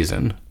 5-star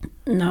season.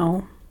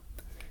 No.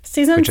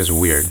 Season which is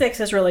weird. 6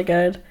 is really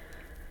good.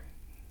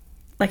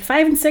 Like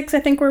 5 and 6 I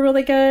think were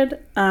really good.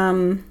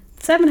 7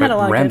 had a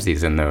lot of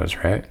Ramsay's in those,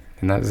 right?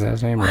 And that's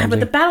his name, Ramsay? But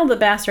the Battle of the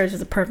Bastards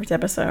is a perfect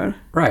episode.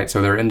 Right,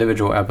 so there are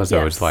individual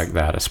episodes like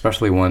that,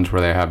 especially ones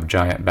where they have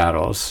giant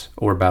battles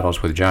or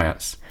battles with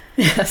giants.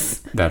 Yes.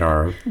 That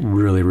are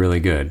really, really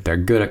good. They're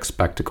good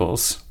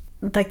spectacles.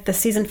 Like the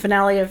season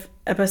finale of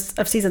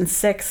season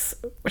 6,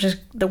 which is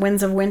The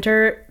Winds of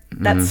Winter,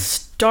 that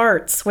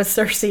starts with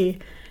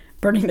Cersei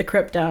burning the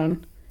crypt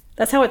down.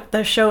 That's how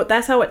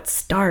it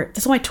starts.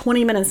 It's only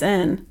 20 minutes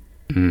in,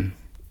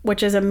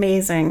 which is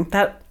amazing.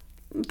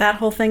 That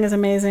whole thing is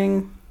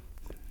amazing.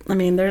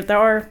 There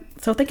are,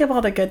 so think of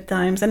all the good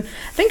times, and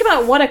think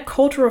about what a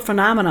cultural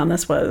phenomenon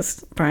this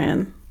was,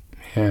 Brian.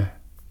 Yeah.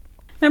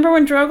 Remember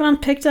when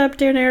Drogon picked up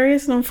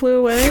Daenerys and flew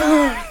away?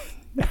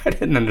 I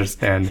didn't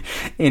understand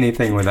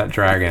anything with that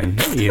dragon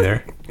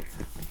either.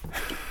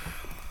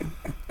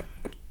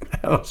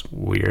 That was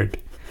weird.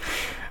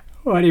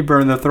 Why'd he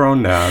burn the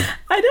throne down?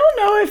 I don't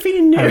know if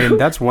he knew.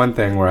 That's one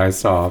thing where I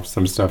saw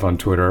some stuff on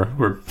Twitter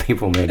where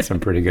people made some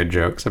pretty good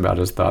jokes about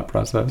his thought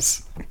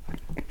process.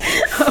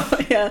 Oh,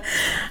 yeah.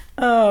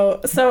 Oh,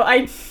 so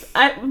I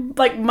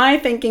like, my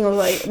thinking was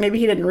like, maybe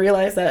he didn't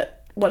realize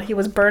that what he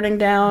was burning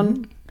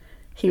down,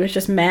 he was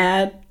just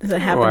mad that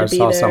it happened to be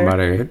there. I saw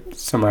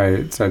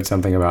somebody said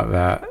something about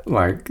that.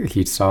 Like,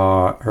 he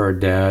saw her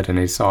dead and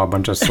he saw a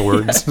bunch of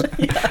swords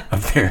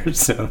up there,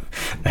 so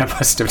that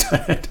must have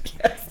done it.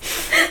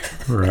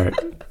 Yes. Right.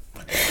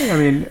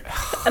 And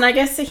I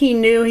guess he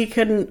knew he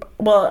couldn't.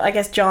 Well, I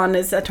guess Jon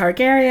is a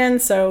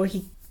Targaryen, so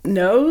he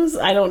knows.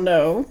 I don't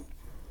know.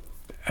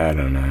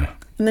 And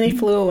then he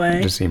flew away.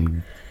 It just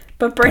seemed.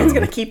 But Bran's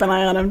gonna keep an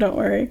eye on him. Don't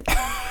worry.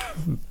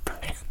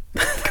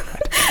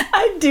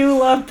 I do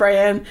love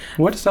Bran.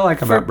 What's to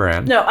like about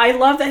Bran? No, I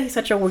love that he's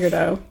such a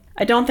weirdo.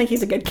 I don't think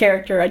he's a good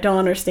character. I don't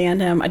understand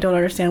him. I don't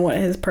understand what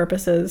his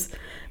purpose is.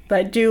 But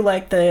I do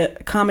like the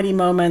comedy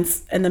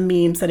moments and the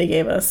memes that he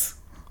gave us.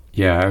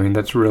 Yeah,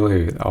 that's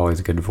really all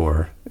he's good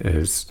for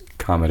is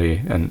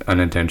comedy and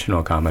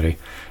unintentional comedy.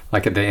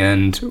 Like at the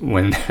end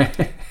when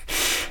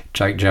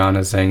Jake Jon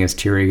is saying his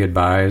teary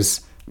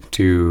goodbyes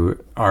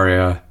to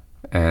Arya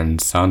and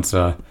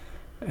Sansa,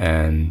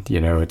 and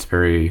it's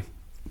very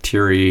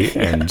teary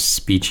and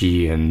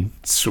speechy and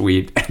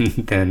sweet, and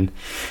then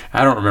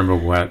I don't remember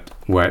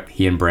what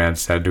he and Bran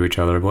said to each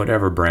other, but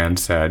whatever Bran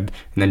said,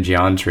 and then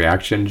Jon's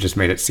reaction just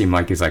made it seem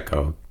like he's like,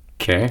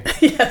 okay.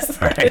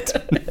 Yes. Right.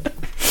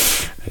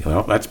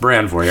 Well, that's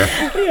Bran for you.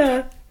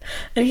 Yeah.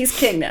 And he's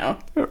king now.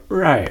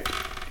 Right.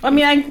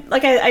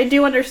 I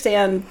do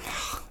understand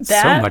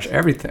that. So much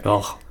everything.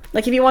 Ugh.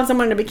 Like, if you want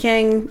someone to be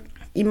king,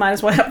 you might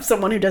as well have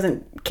someone who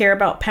doesn't care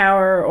about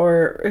power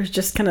or is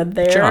just kind of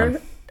there. Jon.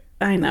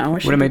 I know.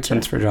 Would have made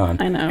sense for Jon.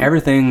 I know.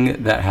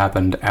 Everything that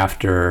happened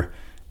after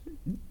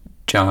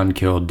Jon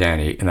killed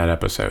Dany in that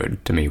episode,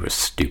 to me, was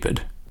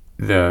stupid.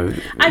 To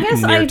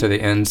the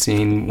end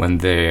scene when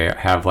they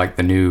have, like,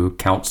 the new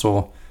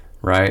council,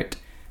 right?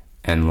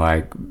 And,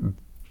 like,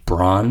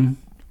 Bronn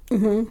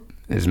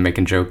is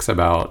making jokes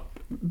about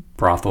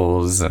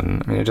brothels,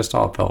 and I mean, it just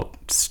all felt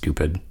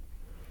stupid.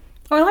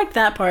 Oh, I like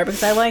that part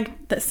because I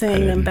like that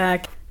seeing them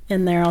back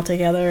in there all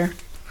together.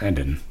 I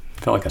didn't.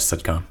 It felt like a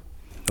sitcom.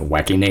 The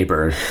wacky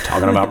neighbor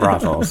talking about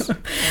brothels.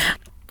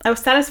 I was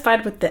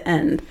satisfied with the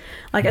end.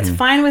 Like, it's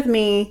fine with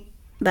me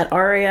that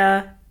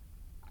Arya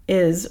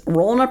is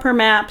rolling up her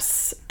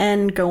maps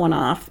and going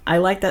off. I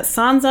like that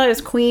Sansa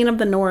is queen of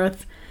the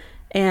North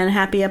and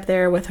happy up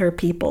there with her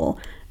people.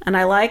 And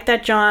I like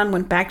that Jon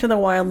went back to the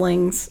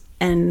wildlings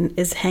and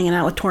is hanging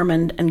out with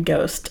Tormund and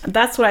Ghost.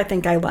 That's what I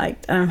think I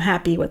liked. And I'm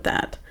happy with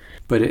that.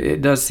 But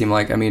it does seem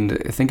like, I mean,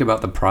 think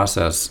about the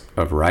process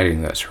of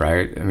writing this,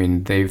 right? I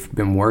mean, they've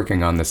been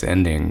working on this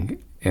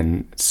ending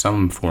in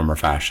some form or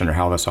fashion, or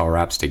how this all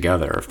wraps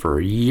together for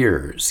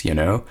years, you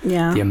know?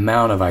 Yeah. The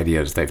amount of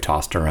ideas they've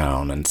tossed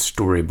around, and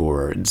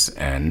storyboards,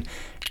 and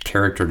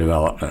character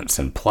developments,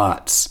 and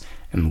plots,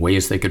 and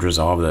ways they could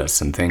resolve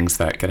this, and things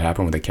that could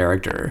happen with a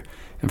character.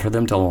 And for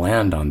them to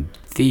land on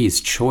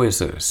these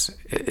choices,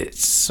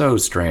 it's so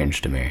strange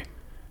to me.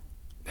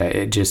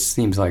 It just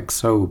seems like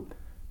so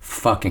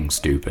fucking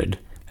stupid.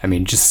 I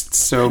mean, just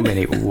so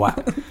many...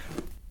 what?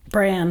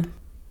 Bran.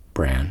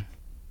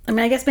 I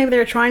mean, I guess maybe they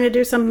were trying to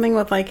do something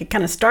with, like, it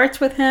kind of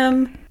starts with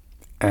him,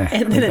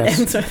 and then it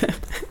ends with him.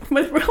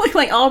 But really,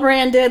 like, all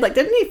Bran did, like,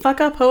 didn't he fuck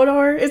up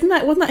Hodor?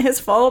 Wasn't that his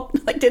fault?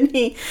 Like, didn't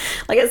he...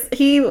 Like,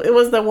 it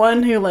was the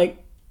one who, like,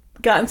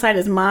 got inside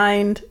his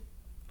mind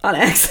on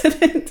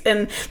accident,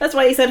 and that's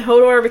why he said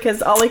Hodor,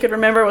 because all he could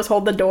remember was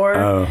hold the door.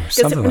 Oh,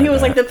 something when like he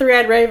was that. like the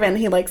three-eyed raven,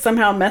 he like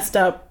somehow messed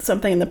up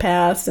something in the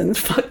past and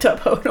fucked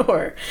up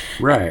Hodor.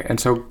 Right, and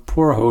so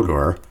poor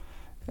Hodor,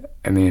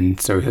 I mean,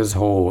 so his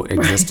whole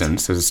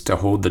existence is to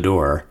hold the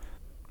door.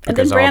 And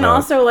then Bran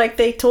also, like,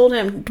 they told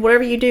him,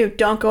 whatever you do,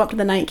 don't go up to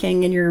the Night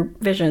King in your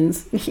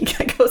visions. He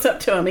goes up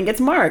to him and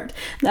gets marked.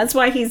 That's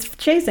why he's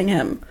chasing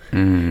him.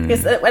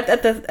 Because at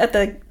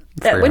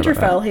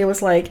Winterfell, he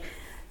was like,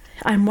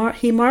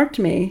 he marked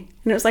me.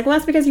 And it was like, well,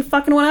 that's because you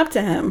fucking went up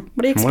to him.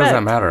 What do you expect? What does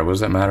that matter? What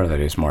does it matter that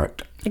he's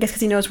marked? I guess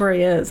because he knows where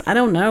he is. I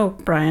don't know,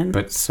 Brian.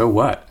 But so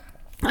what?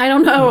 I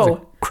don't know. He's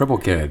a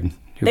cripple kid.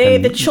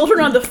 The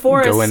children of the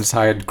forest go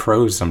inside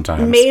crows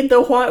sometimes. Made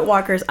the White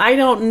Walkers. I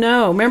don't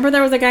know. Remember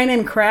there was a guy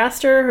named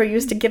Craster who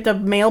used to give the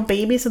male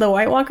babies to the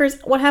White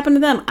Walkers? What happened to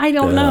them? I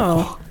don't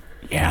know.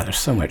 Yeah, there's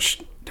so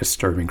much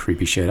disturbing,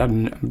 creepy shit.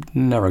 I'm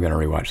never going to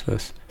rewatch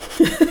this.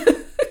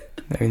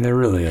 I mean, there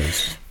really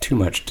is too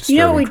much disturbing,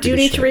 You know what we do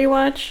need shit. to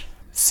rewatch?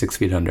 6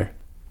 Feet Under.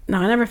 No,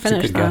 I never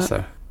finished It's a good that. guess,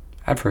 though.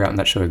 I'd forgotten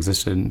that show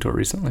existed until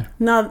recently.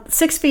 No,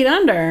 6 Feet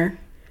Under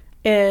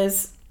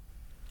is...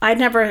 I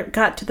never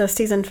got to the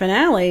season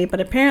finale, but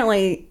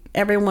apparently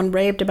everyone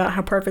raved about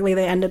how perfectly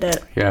they ended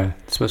it. Yeah,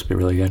 it's supposed to be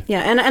really good.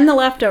 Yeah, and The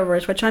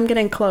Leftovers, which I'm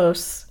getting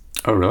close.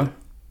 Oh, really?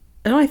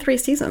 There's only 3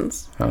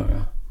 seasons. Oh,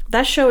 yeah.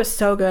 That show is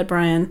so good,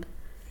 Brian.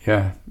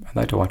 Yeah, I'd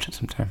like to watch it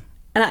sometime.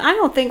 And I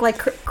don't think, like,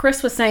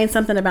 Chris was saying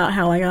something about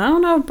how, like, I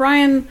don't know if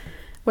Brian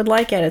would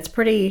like it. It's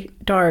pretty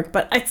dark,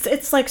 but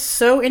it's like,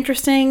 so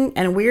interesting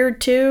and weird,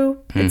 too.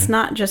 It's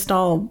not just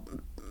all,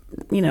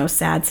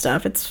 sad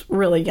stuff. It's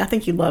really, I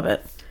think you'd love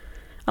it.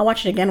 I'll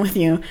watch it again with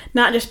you.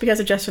 Not just because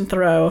of Justin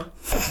Theroux.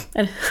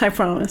 And I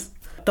promise.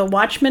 The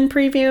Watchmen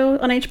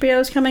preview on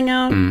HBO is coming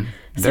out.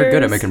 They're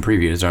good at making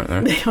previews,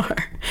 aren't they? They are.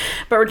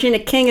 But Regina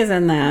King is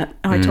in that.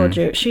 Oh, I told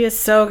you. She is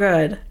so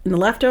good. In The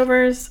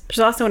Leftovers.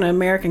 She's also in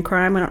American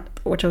Crime,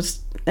 which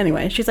was...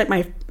 Anyway, she's like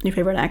my new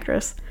favorite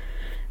actress.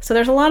 So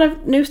there's a lot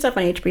of new stuff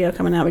on HBO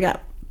coming out. We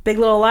got Big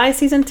Little Lies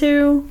Season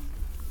 2.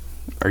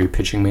 Are you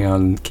pitching me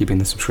on keeping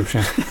the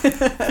subscription?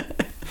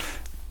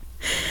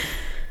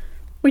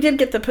 We did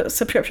get the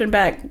subscription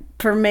back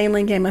for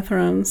mainly Game of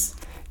Thrones.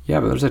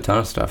 Yeah, but there's a ton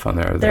of stuff on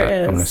there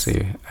that I'm going to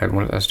see.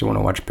 I still want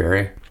to watch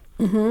Barry.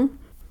 Mm-hmm.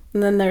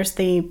 And then there's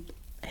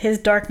his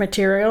Dark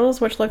Materials,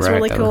 which looks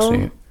really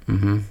cool.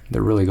 Mm-hmm.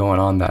 They're really going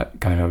on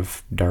that kind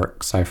of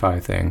dark sci-fi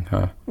thing,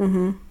 huh?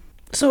 Mm-hmm.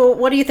 So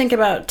what do you think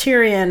about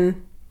Tyrion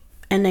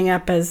ending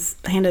up as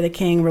Hand of the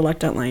King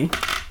reluctantly?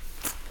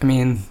 I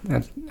mean,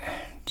 that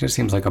just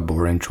seems like a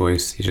boring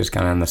choice. He's just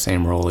kind of in the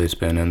same role he's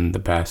been in the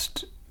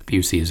past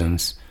few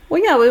seasons.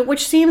 Well, yeah,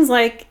 which seems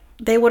like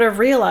they would have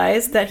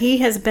realized that he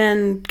has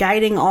been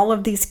guiding all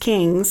of these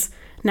kings.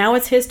 Now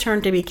it's his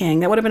turn to be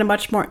king. That would have been a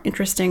much more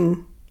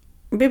interesting...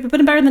 Been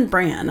better than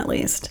Bran, at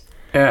least.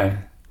 Yeah.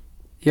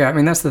 Yeah, I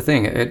mean, that's the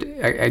thing.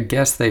 I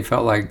guess they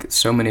felt like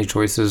so many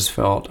choices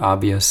felt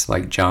obvious,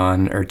 like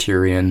Jon or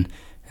Tyrion,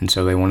 and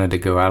so they wanted to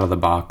go out of the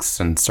box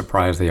and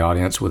surprise the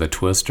audience with a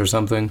twist or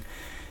something.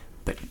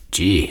 But,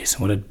 geez,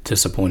 what a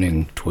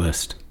disappointing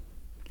twist.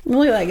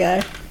 Look at that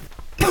guy.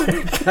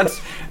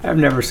 I've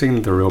never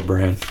seen the real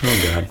Bran.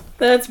 Oh, God.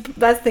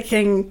 That's the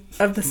king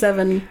of the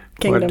 7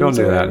 kingdoms. Well, don't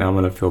do that. Now I'm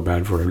going to feel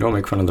bad for him. Don't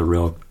make fun of the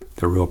real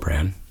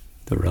Bran,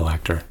 the real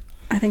actor.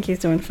 I think he's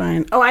doing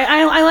fine. Oh,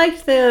 I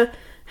liked the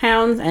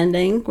Hound's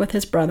ending with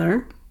his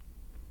brother.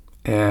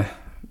 Yeah,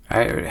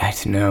 I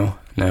no,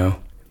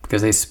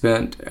 because they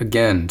spent,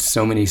 again,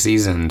 so many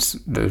seasons.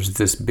 There's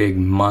this big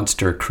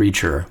monster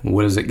creature.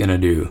 What is it going to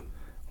do?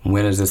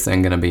 when is this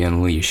thing going to be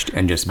unleashed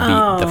and just beat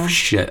the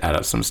shit out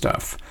of some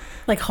stuff.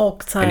 Like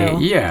Hulk style.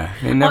 And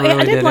it never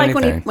really I did like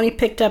anything. when he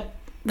picked up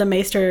the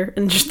maester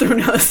and just threw him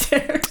down the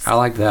stairs. I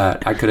like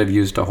that. I could have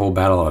used a whole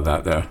battle of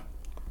that, though.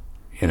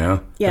 You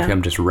know? Yeah. Of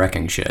him just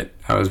wrecking shit.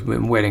 I was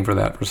waiting for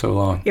that for so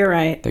long. You're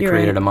right. They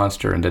created a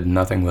monster and did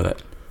nothing with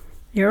it.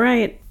 You're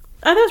right.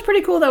 I thought it was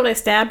pretty cool, though, when I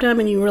stabbed him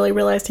and you really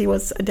realized he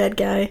was a dead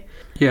guy.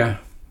 Yeah.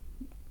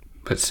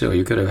 But still,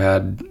 you could have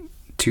had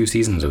 2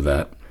 seasons of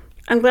that.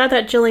 I'm glad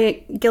that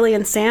Gilly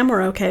and Sam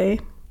were okay.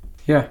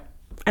 Yeah.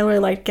 I really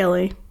liked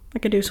Gilly. I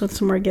could do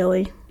some more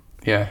Gilly.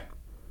 Yeah.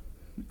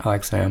 I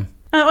like Sam.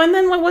 Oh, and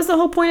then what was the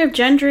whole point of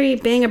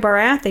Gendry being a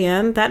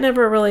Baratheon? That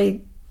never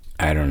really...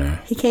 I don't know.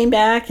 He came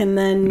back and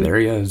then... There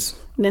he is.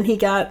 And then he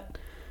got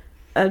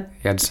a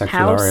He had sex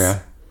house. with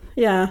Arya.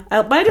 Yeah.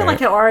 But I didn't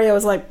like how Arya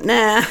was like,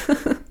 nah.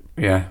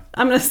 Yeah.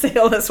 I'm going to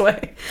sail this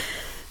way.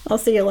 I'll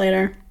see you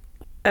later.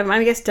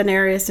 I guess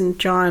Daenerys and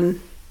Jon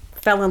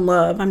fell in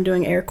love. I'm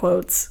doing air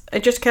quotes.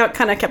 It just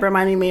kind of kept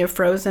reminding me of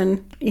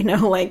Frozen. You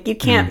know, like, you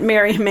can't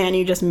marry a man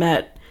you just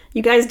met.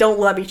 You guys don't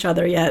love each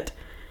other yet.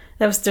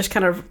 That was just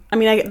kind of... I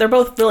mean, they're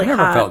both really hot.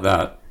 I never felt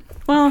that.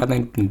 Well...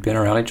 Hadn't they been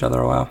around each other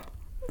a while?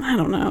 I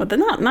don't know. They're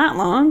not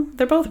long.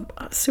 They're both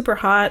super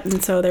hot,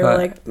 and so they were,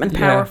 like, and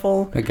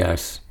powerful. Yeah, I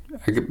guess.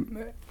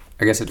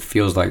 I guess it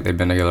feels like they've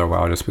been together a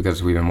while just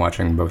because we've been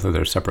watching both of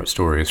their separate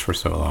stories for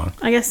so long.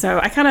 I guess so.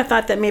 I kind of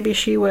thought that maybe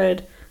she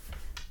would...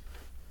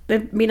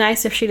 It'd be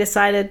nice if she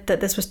decided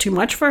that this was too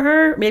much for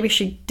her. Maybe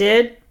she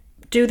did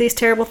do these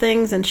terrible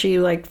things and she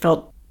like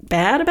felt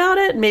bad about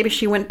it. Maybe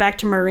she went back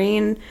to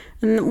Marine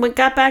and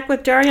got back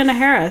with Dariana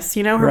Harris,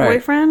 you know, her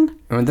boyfriend.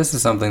 I mean, this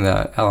is something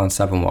that Alan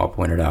Sepinwall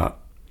pointed out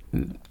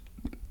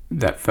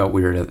that felt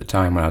weird at the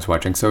time when I was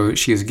watching. So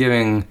she's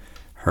giving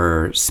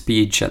her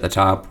speech at the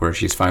top where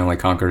she's finally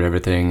conquered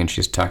everything and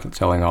she's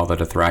telling all the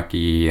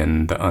Dothraki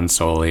and the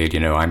Unsullied, you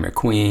know, I'm your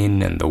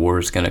queen and the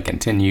war's going to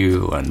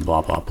continue and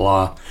blah, blah,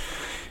 blah.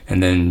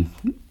 And then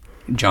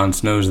Jon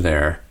Snow's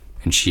there,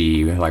 and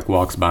she, like,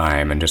 walks by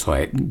him and just,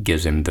 like,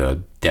 gives him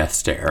the death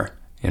stare,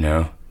 you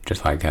know?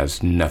 Just, like,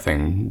 has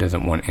nothing,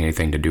 doesn't want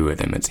anything to do with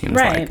him, it seems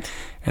like.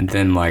 And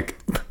then, like,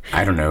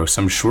 I don't know,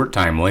 some short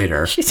time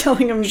later... She's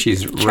telling him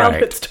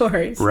childhood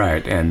stories.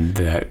 Right, and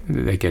that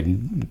they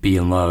could be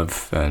in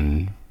love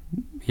and,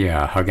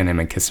 yeah, hugging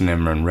him and kissing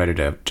him and ready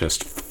to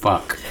just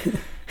fuck.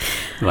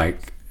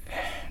 Like,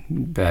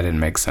 that didn't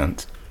make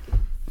sense.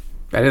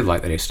 I did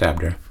like that he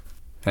stabbed her.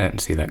 I didn't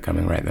see that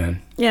coming right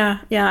then. Yeah.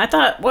 I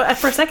thought, well,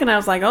 for a second I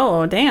was like,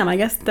 oh, damn, I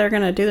guess they're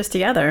going to do this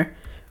together.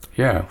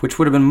 Yeah, which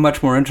would have been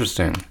much more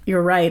interesting.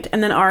 You're right.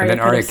 And then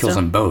Arya kills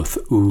them both.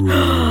 Ooh.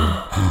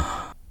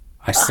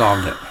 I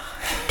solved it.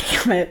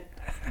 Damn it.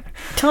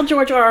 Tell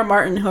George R.R.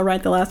 Martin he'll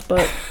write the last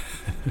book.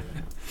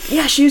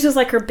 Yeah, she uses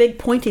like her big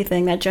pointy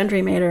thing that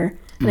Gendry made her.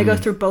 And they go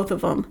through both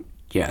of them.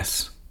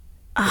 Yes.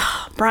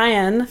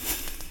 Brian,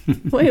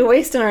 what are you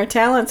wasting our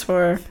talents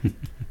for?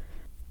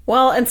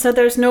 Well, and so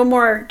there's no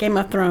more Game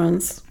of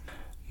Thrones.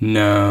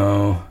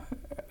 No.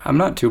 I'm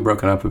not too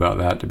broken up about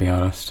that, to be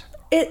honest.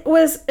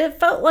 It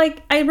felt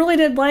like, I really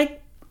did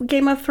like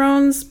Game of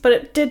Thrones, but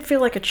it did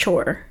feel like a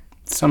chore.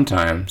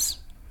 Sometimes.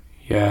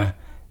 Yeah.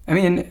 I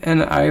mean,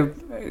 and I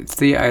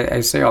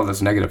say all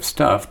this negative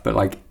stuff, but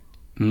like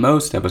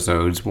most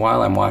episodes,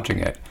 while I'm watching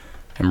it,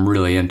 I'm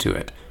really into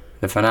it.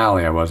 The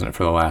finale, I wasn't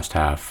for the last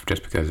half,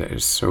 just because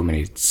there's so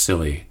many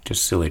silly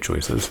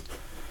choices.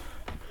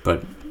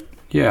 But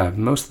yeah,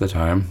 most of the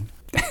time,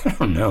 I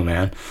don't know,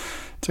 man.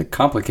 It's a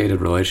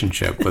complicated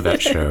relationship with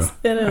that show.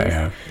 It is. I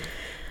have.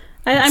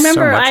 I remember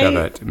so much of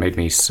it made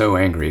me so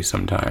angry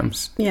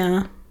sometimes.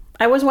 Yeah.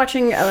 I was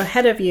watching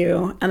Ahead of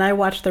You, and I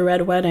watched The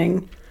Red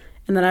Wedding,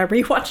 and then I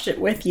rewatched it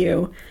with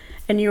you,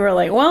 and you were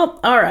like, well,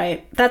 all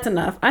right, that's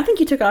enough. I think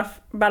you took off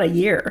about a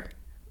year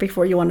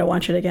before you wanted to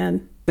watch it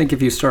again. I think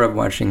if you started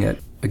watching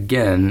it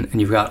again,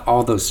 and you've got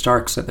all those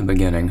Starks at the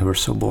beginning who are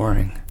so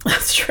boring.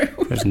 That's true.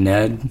 There's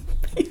Ned.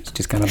 It's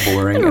just kind of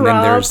boring. And Rob.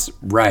 Then there's...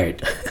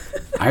 Right.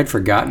 I'd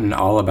forgotten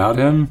all about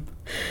him,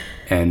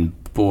 and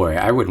boy,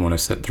 I wouldn't want to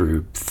sit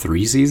through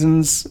 3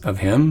 seasons of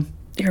him.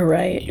 You're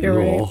right. You're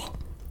right.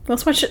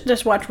 Let's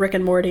just watch Rick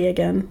and Morty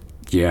again.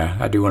 Yeah,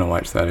 I do want to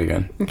watch that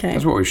again. Okay.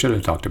 That's what we should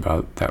have talked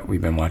about that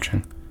we've been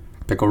watching.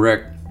 Pickle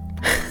Rick.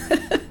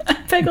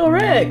 Pickle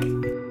Rick.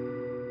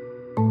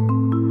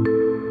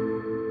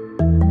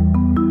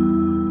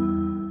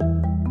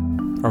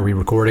 Are we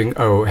recording?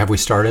 Oh, have we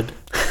started?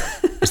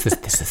 Is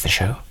this the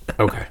show?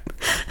 Okay.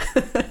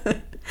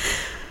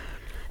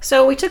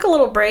 So we took a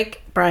little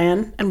break,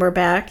 Brian, and we're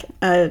back.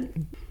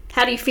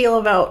 How do you feel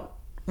about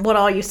what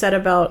all you said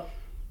about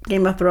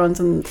Game of Thrones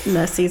and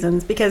the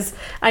seasons? Because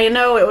I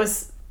know it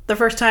was the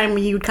first time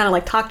you kind of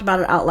like talked about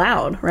it out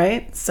loud,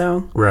 right?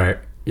 So Right.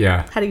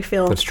 Yeah. How do you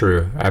feel? That's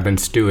true. I've been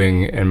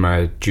stewing in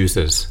my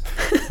juices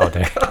all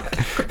day.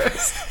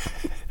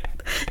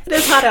 It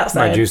is hot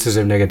outside. My juices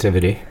of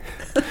negativity.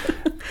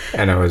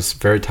 And I was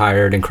very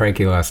tired and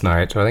cranky last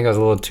night. So I think I was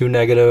a little too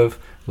negative,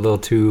 a little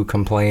too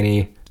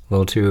complainy, a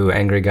little too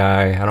angry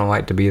guy. I don't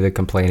like to be the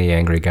complainy,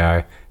 angry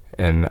guy.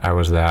 And I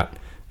was that.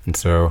 And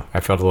so I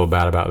felt a little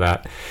bad about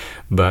that.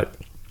 But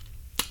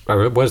I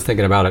was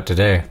thinking about it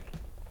today.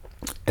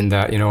 And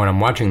that, when I'm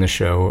watching the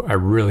show, I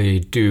really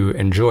do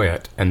enjoy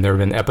it. And there have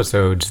been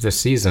episodes this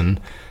season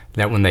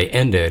that when they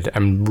ended,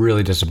 I'm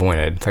really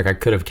disappointed. It's like I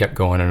could have kept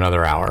going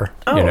another hour.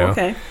 Oh,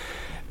 okay.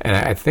 And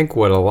I think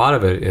what a lot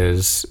of it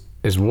is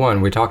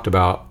one, we talked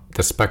about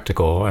the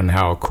spectacle and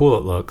how cool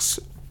it looks.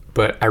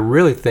 But I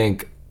really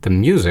think the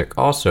music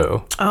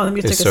also the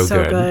music is so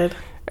good.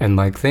 And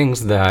like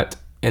things that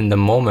in the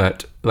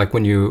moment, like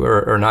when you,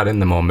 or not in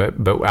the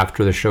moment, but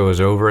after the show is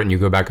over and you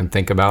go back and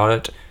think about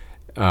it,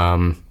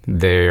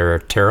 they're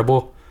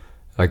terrible.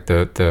 Like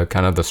the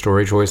kind of the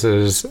story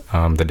choices,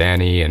 the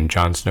Dany and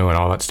Jon Snow and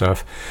all that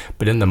stuff.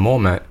 But in the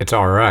moment, it's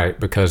all right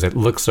because it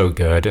looks so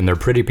good and they're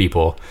pretty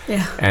people.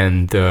 Yeah.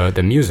 And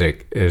the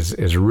music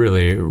is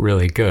really,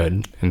 really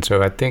good. And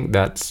so I think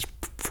that's,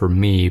 for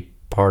me,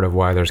 part of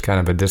why there's kind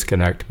of a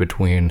disconnect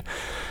between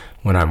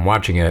when I'm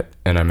watching it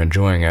and I'm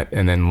enjoying it,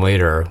 and then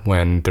later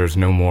when there's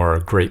no more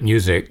great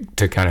music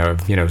to kind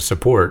of,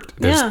 support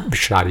this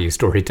shoddy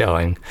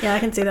storytelling. Yeah, I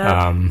can see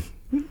that.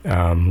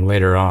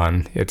 Later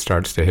on, it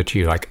starts to hit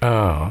you like,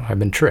 oh, I've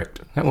been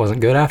tricked. That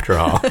wasn't good after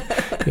all.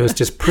 It was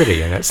just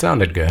pretty and it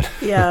sounded good.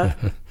 Yeah.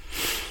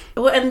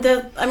 Well, and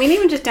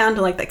even just down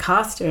to like the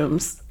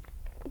costumes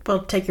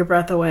will take your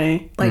breath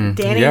away. Like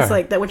Dany's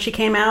like that when she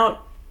came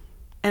out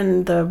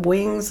and the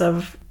wings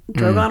of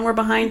Drogon were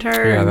behind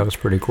her. Yeah, that was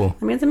pretty cool.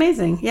 I mean, it's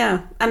amazing.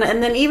 Yeah. And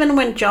then even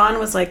when Jon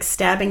was like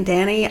stabbing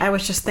Dany, I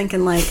was just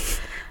thinking like,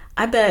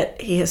 I bet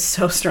he is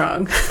so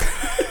strong.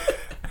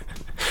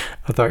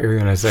 I thought you were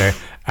going to say,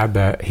 I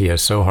bet he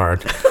is so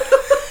hard.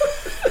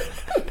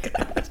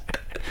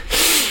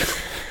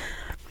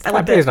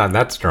 I bet he's not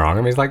that strong. I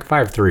mean, he's like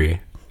 5'3".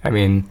 I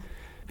mean,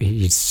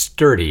 he's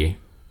sturdy.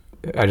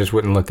 I just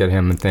wouldn't look at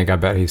him and think, I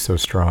bet he's so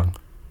strong.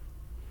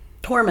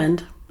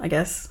 Tormund, I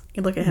guess.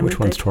 You look at him. Which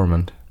one's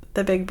Tormund?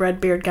 The big red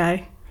beard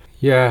guy.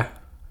 Yeah,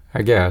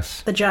 I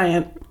guess. The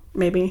giant,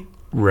 maybe.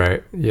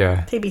 Right,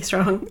 yeah. He'd be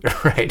strong.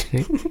 Right.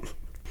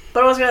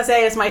 But what I was going to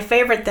say is my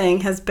favorite thing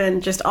has been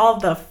just all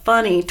the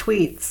funny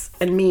tweets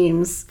and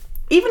memes.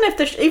 Even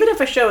if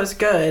a show is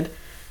good,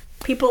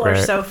 people are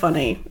so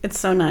funny. It's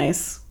so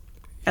nice.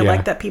 I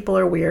like that people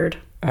are weird.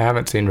 I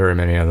haven't seen very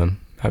many of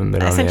them. I haven't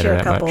been on the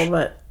internet much. I sent you a couple,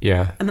 but...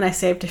 Yeah. And then I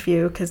saved a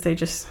few because they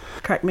just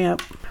cracked me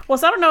up. Well,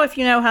 so I don't know if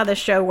you know how this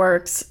show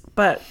works,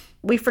 but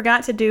we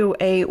forgot to do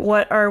a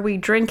What Are We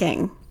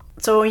Drinking?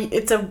 So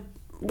it's a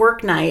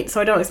work night,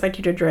 so I don't expect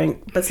you to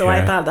drink. But so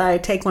I thought that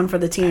I'd take one for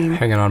the team.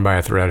 Hanging on by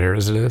a thread here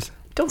as it is.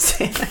 Don't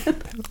say that.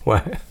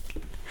 What?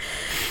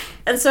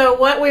 And so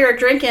what we are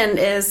drinking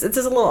it's just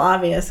a little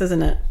obvious,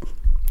 isn't it?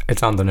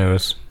 It's on the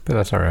nose, but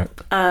that's all right.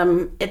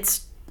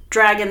 It's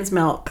dragon's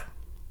milk,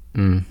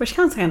 which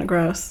sounds kind of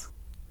gross.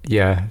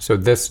 Yeah, so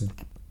this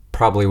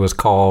probably was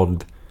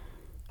called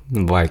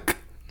like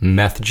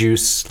meth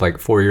juice like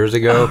 4 years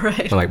ago. Oh,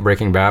 right. When, like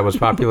Breaking Bad was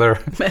popular.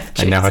 Meth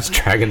juice. And now it's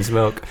dragon's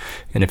milk.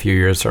 And a few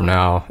years from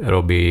now,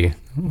 it'll be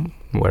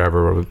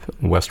whatever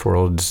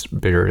Westworld's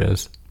beer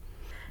is.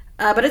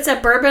 But it's a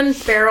bourbon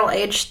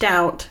barrel-aged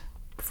stout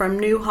from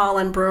New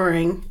Holland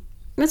Brewing.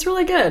 And it's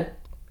really good.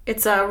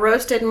 It's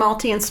roasted,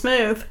 malty, and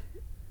smooth.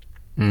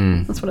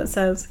 That's what it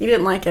says. You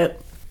didn't like it.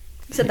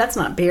 You said that's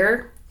not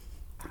beer.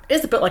 It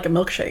is a bit like a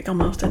milkshake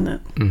almost, isn't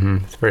it? Mm-hmm.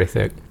 It's very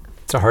thick.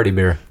 It's a hearty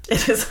beer.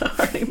 It is a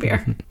hearty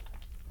beer.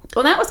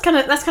 Well, that's kind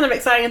of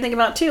exciting to think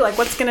about too. Like,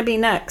 what's going to be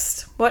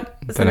next? What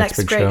is the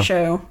next great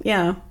show?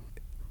 Yeah.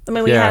 I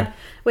mean, we had.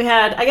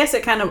 I guess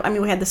it kind of. I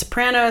mean, we had The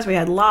Sopranos. We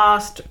had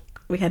Lost.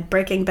 We had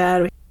Breaking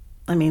Bad.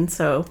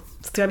 So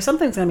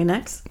something's going to be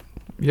next.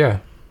 Yeah.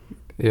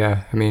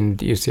 Yeah. I mean,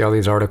 you see all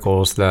these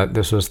articles that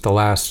this was the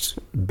last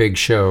big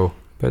show,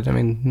 but I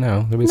mean,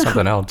 no, there'll be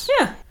something else.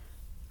 Yeah.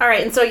 All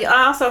right. And so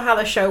also how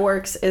the show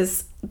works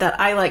is that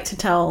I like to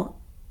tell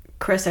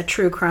Chris a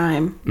true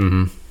crime.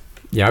 Mm-hmm.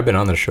 Yeah, I've been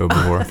on this show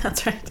before. Oh,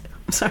 that's right.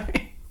 I'm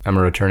sorry. I'm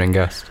a returning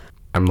guest.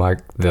 I'm like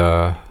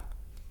the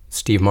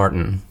Steve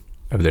Martin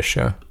of this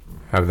show.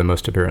 I have the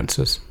most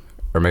appearances.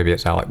 Or maybe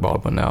it's Alec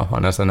Baldwin now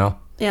on SNL.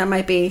 Yeah, it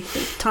might be.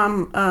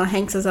 Tom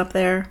Hanks is up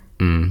there.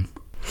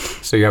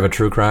 So you have a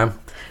true crime?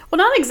 Well,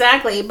 not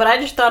exactly, but I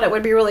just thought it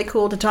would be really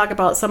cool to talk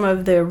about some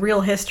of the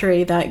real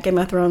history that Game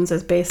of Thrones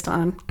is based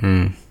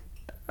on.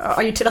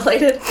 Are you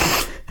titillated?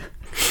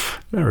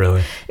 Not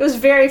really. It was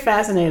very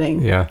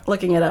fascinating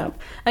looking it up.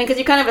 I mean, because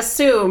you kind of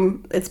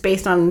assume it's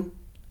based on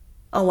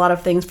a lot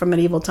of things from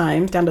medieval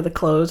times, down to the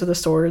clothes or the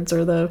swords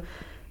or the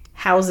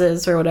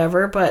houses or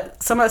whatever,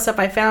 but some of the stuff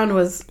I found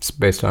was... It's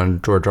based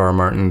on George R. R.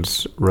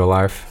 Martin's real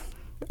life.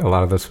 A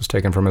lot of this was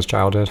taken from his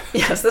childhood.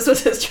 Yes, this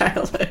was his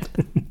childhood.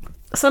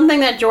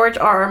 Something that George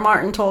R. R.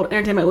 Martin told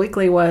Entertainment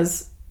Weekly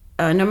was,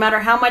 no matter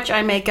how much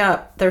I make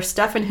up, there's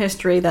stuff in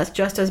history that's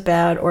just as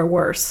bad or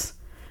worse.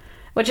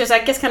 Which is,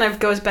 I guess, kind of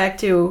goes back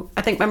to,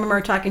 I think I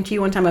remember talking to you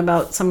one time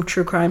about some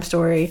true crime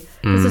story.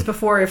 This is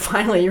before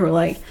finally you were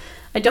like,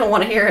 I don't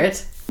want to hear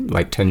it.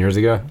 Like 10 years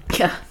ago?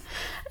 Yeah.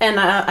 And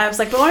I was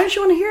like, well, why don't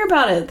you want to hear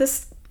about it?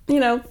 This,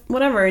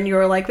 whatever. And you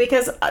were like,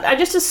 because I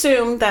just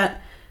assumed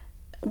that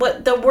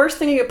what the worst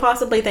thing you could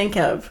possibly think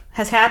of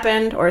has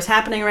happened or is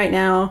happening right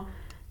now.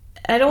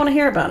 I don't want to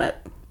hear about it.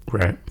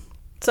 Right.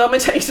 So I'm going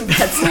to tell you some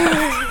bad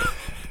stuff.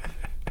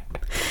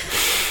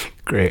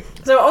 Great.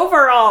 So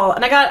overall,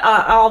 and I got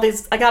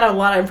I got a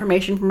lot of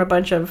information from a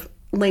bunch of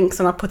links,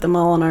 and I'll put them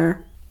all on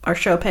our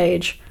show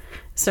page.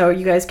 So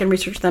you guys can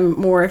research them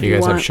more if you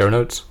want. You guys have show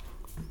notes?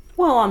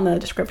 Well, on the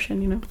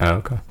description, you know. Oh,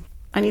 okay.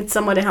 I need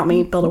someone to help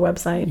me build a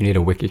website. You need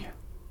a wiki.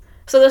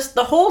 So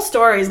the whole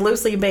story is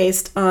loosely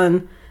based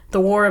on the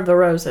War of the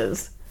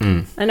Roses.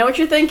 I know what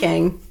you're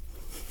thinking.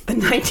 The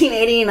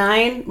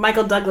 1989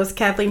 Michael Douglas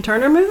Kathleen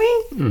Turner movie?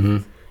 Mm-hmm.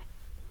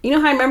 You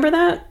know how I remember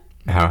that?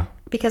 How?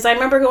 Because I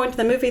remember going to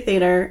the movie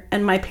theater,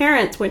 and my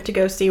parents went to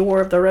go see War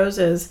of the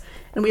Roses,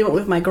 and we went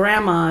with my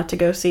grandma to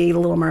go see The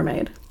Little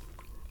Mermaid.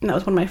 And that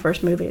was one of my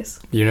first movies.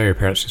 You know your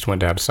parents just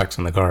went to have sex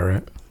in the car,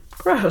 right?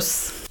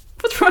 Gross.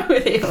 What's wrong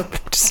with you?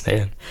 Just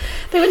saying.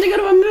 They went to go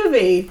to a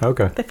movie.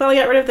 Okay. They finally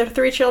got rid of their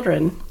 3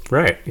 children.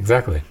 Right,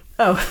 exactly.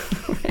 Oh.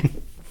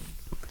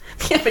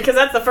 Yeah, because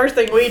that's the first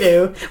thing we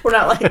do. We're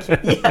not like,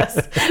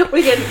 yes,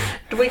 we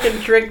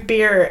can drink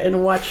beer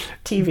and watch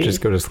TV.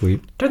 Just go to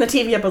sleep. Turn the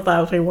TV up as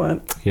loud as we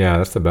want. Yeah,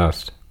 that's the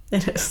best.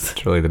 It is.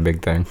 It's really the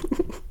big thing.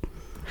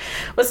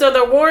 Well, so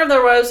the War of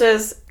the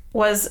Roses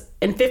was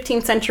in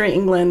 15th century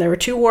England. There were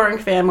 2 warring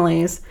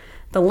families.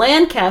 The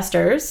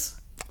Lancasters,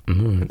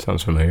 It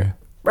sounds familiar.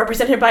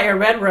 represented by a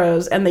red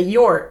rose, and the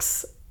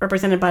Yorks,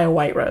 represented by a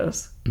white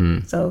rose.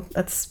 So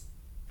that's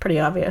pretty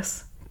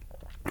obvious.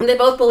 And they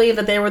both believed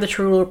that they were the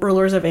true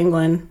rulers of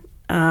England.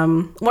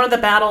 One of the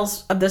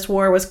battles of this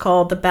war was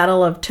called the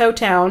Battle of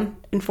Towtown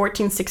in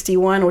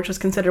 1461, which was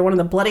considered one of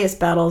the bloodiest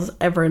battles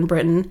ever in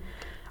Britain.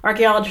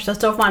 Archaeologists are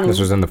still finding... This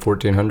was in the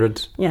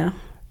 1400s? Yeah.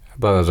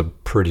 But it was a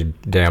pretty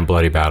damn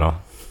bloody battle.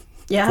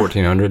 Yeah.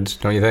 1400s,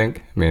 don't you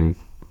think? I mean,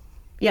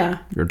 Yeah.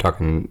 you're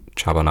talking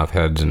chopping off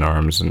heads and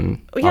arms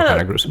and all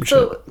kind of gruesome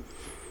shit.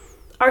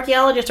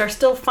 Archaeologists are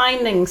still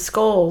finding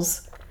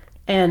skulls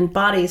and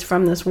bodies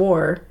from this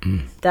war.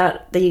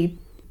 That the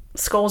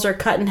skulls are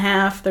cut in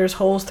half, there's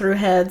holes through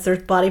heads,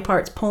 there's body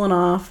parts pulling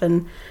off,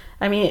 and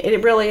I mean,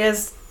 it really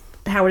is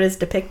how it is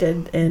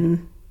depicted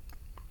in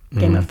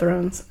Game of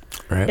Thrones.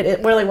 Right.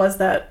 It really was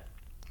that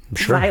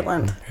Sure.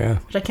 violent, Yeah.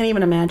 which I can't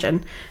even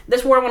imagine.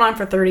 This war went on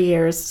for 30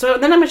 years. So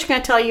then I'm just going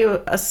to tell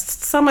you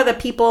some of the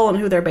people and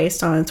who they're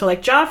based on. So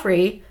like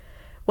Joffrey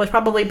was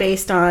probably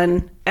based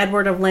on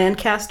Edward of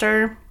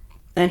Lancaster,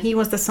 and he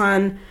was the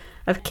son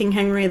of King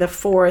Henry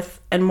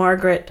IV and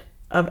Margaret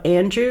of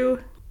Anjou.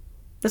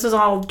 This is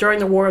all during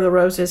the War of the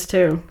Roses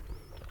too.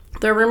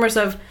 There are rumors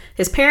of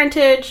his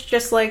parentage,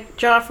 just like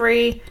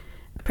Joffrey.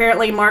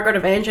 Apparently Margaret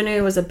of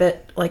Anjou was a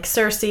bit like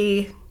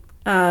Cersei.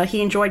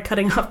 He enjoyed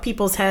cutting off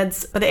people's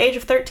heads by the age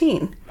of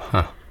 13.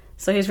 Huh.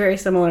 So he's very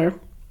similar.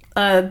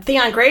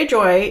 Theon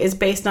Greyjoy is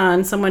based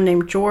on someone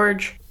named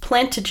George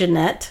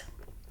Plantagenet,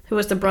 who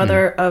was the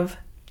brother of...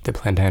 The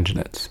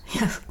Plantagenets.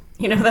 Yeah,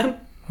 you know them?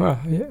 Well,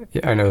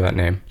 yeah, I know that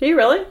name. Do you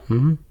really?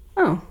 Mm-hmm.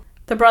 Oh.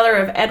 The brother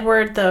of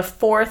Edward the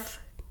Fourth.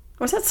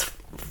 Was that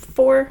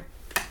 4?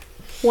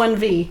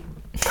 1V.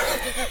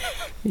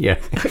 Yeah.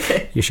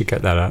 Okay. You should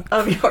cut that out.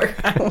 Of York.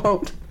 I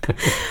won't.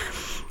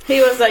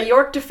 He was a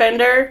York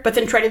defender, but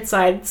then traded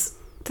sides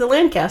to the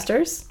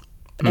Lancasters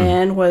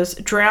and was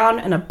drowned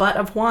in a butt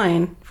of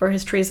wine for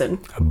his treason.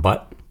 A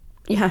butt?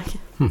 Yeah.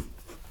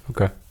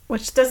 Okay.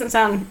 Which doesn't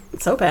sound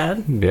so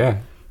bad. Yeah.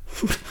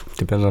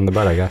 Depends on the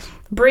butt, I guess.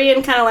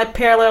 Brienne kind of like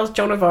parallels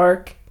Joan of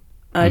Arc.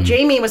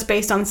 Jamie was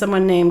based on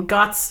someone named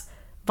Gotz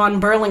von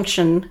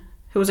Berlichingen,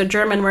 who was a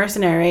German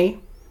mercenary.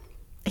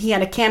 He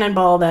had a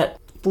cannonball that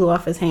blew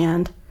off his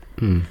hand.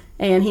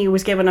 And he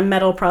was given a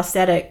metal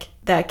prosthetic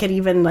that could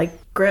even like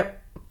grip.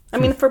 I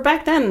mean, for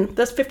back then,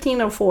 that's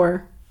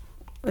 1504.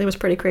 It was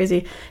pretty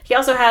crazy. He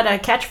also had a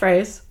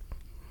catchphrase.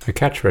 A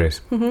catchphrase?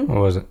 What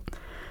was it?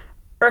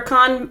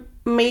 Erkan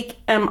make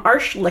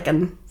arsch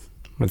licken.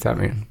 What's that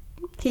mean?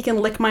 He can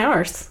lick my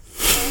arse.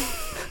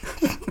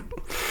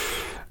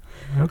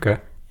 Okay.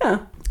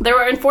 Yeah. There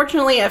were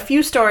unfortunately a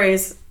few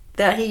stories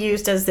that he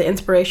used as the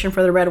inspiration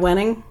for the Red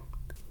Wedding,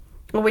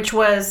 which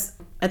was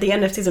at the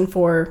end of season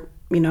 4.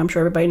 You know, I'm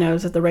sure everybody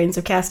knows that the Reigns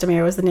of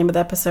Castamere was the name of the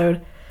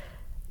episode.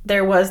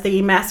 There was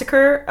the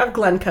Massacre of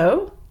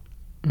Glencoe.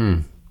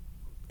 In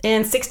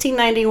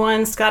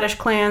 1691, Scottish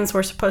clans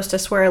were supposed to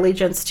swear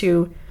allegiance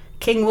to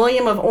King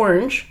William of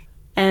Orange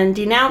and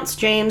denounce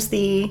James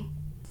the...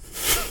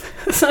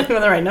 That's not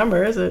even the right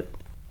number, is it?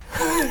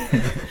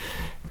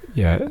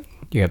 Yeah,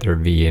 you got their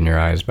V in your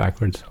eyes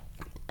backwards.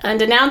 And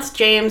denounced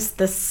James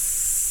the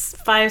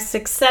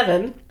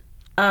 567,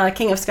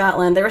 King of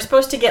Scotland. They were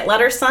supposed to get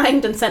letters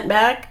signed and sent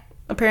back,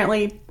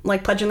 apparently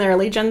like pledging their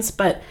allegiance,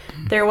 but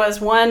there was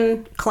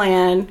one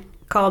clan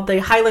called the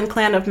Highland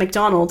Clan of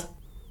MacDonald,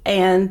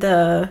 and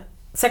the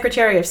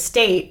Secretary of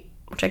State,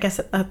 which I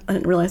guess I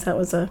didn't realize that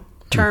was a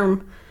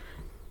term,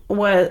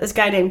 was this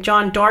guy named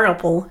John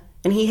Dalrymple,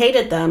 and he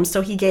hated them,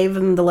 so he gave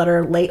them the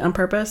letter late on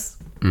purpose.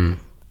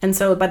 And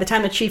so by the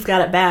time the chief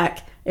got it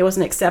back, it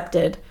wasn't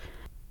accepted.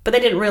 But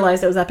they didn't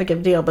realize it was that big of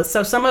a deal. But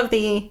so some of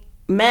the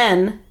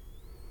men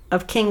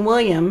of King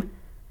William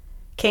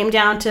came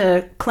down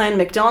to Clan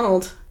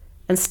MacDonald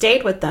and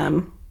stayed with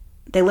them.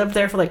 They lived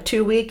there for like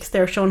 2 weeks. They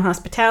were shown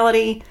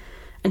hospitality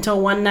until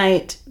one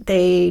night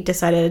they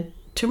decided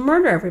to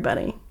murder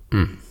everybody.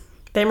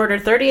 They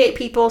murdered 38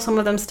 people, some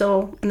of them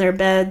still in their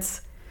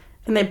beds.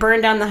 And they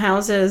burned down the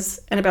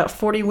houses, and about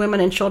 40 women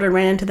and children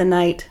ran into the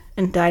night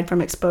and died from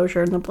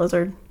exposure in the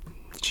blizzard.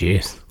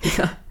 Jeez.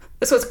 Yeah.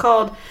 This was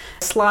called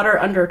Slaughter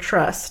Under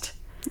Trust.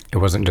 It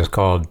wasn't just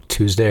called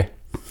Tuesday?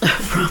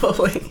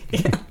 Probably,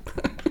 yeah.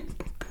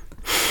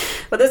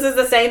 But this is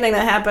the same thing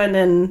that happened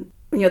in,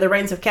 the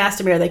Rains of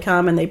Castamere. They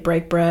come and they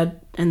break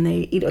bread and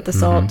they eat it with the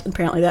salt.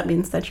 Apparently that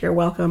means that you're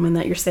welcome and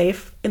that you're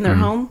safe in their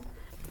home.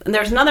 And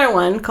there's another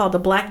one called the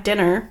Black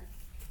Dinner.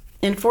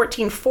 In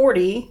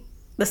 1440,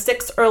 the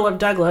 6th Earl of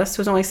Douglas, who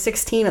was only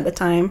 16 at the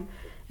time,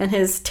 and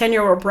his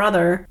 10-year-old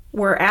brother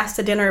were asked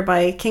to dinner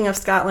by King of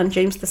Scotland,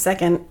 James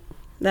II.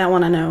 That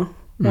one I know.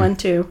 1,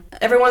 2.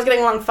 Everyone's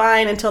getting along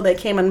fine until they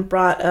came and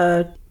brought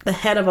the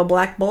head of a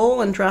black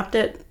bull and dropped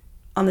it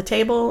on the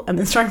table and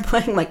then started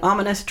playing like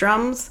ominous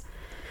drums.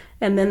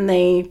 And then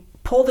they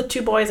pulled the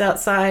 2 boys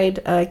outside,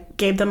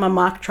 gave them a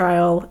mock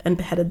trial, and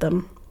beheaded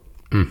them.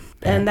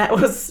 And that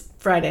was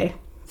Friday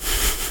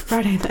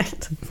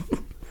night.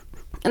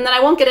 And then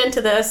I won't get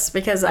into this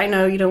because I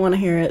know you don't want to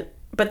hear it.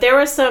 But there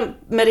were some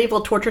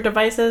medieval torture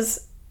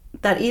devices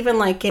that even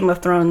like Game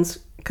of Thrones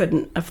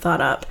couldn't have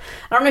thought up.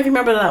 I don't know if you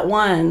remember that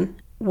one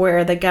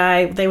where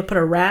they would put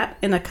a rat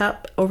in a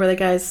cup over the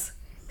guy's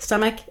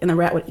stomach and the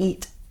rat would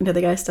eat into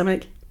the guy's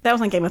stomach. That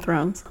was on Game of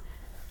Thrones.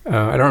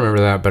 I don't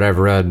remember that, but I've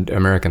read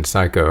American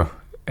Psycho,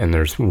 and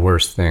there's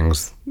worse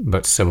things,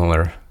 but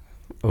similar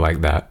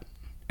like that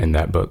in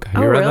that book.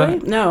 Have you read really?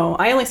 that? No,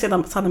 I only saw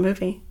the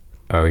movie.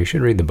 Oh, you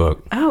should read the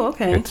book. Oh,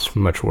 okay. It's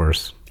much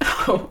worse.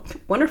 Oh,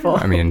 wonderful.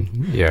 I mean,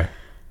 yeah.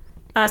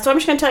 So I'm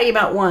just going to tell you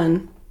about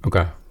one.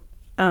 Okay.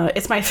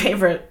 It's my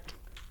favorite.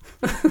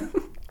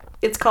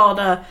 It's called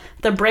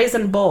the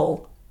Brazen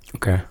Bull.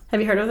 Okay. Have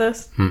you heard of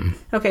this? Mm-mm.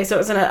 Okay, so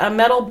it's a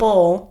metal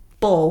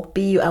bull,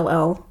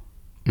 B-U-L-L.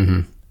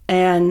 Mm-hmm.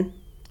 And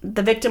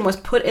the victim was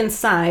put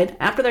inside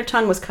after their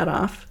tongue was cut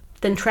off,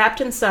 then trapped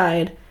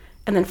inside,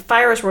 and then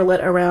fires were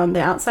lit around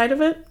the outside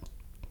of it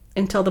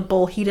until the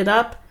bull heated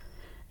up.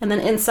 And then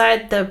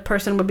inside, the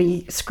person would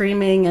be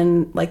screaming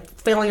and, like,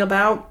 flailing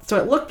about. So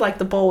it looked like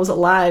the bull was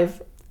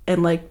alive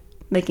and, like,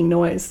 making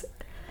noise.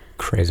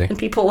 Crazy. And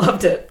people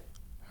loved it.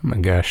 Oh, my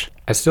gosh.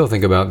 I still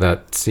think about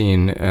that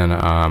scene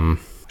in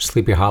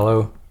Sleepy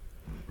Hollow.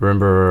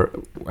 Remember,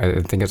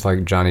 I think it's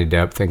like Johnny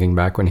Depp thinking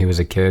back when he was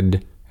a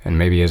kid, and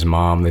maybe his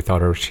mom, they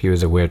thought she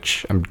was a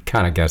witch. I'm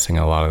kind of guessing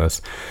a lot of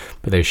this.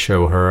 But they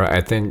show her,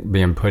 I think,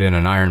 being put in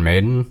an Iron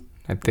Maiden,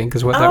 I think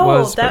is what that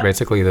was. But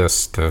basically the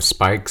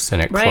spikes,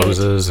 and it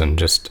closes, and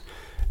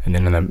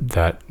then in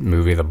that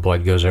movie, the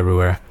blood goes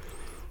everywhere.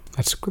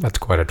 That's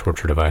quite a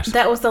torture device.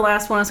 That was the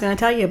last one I was going to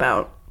tell you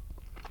about.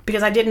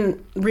 Because I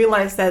didn't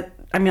realize that,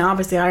 I mean,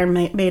 obviously Iron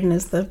Maiden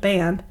is the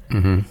band.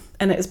 Mm-hmm.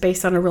 And it was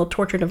based on a real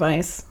torture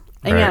device.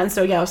 And it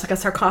was like a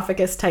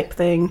sarcophagus type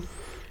thing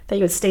that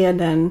you would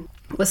stand in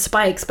with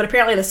spikes. But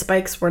apparently the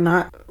spikes were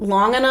not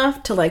long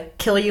enough to, like,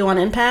 kill you on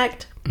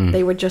impact.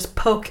 They would just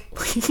poke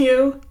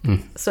you,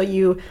 so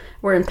you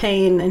were in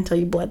pain until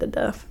you bled to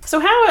death. So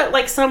how at,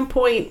 like, some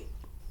point,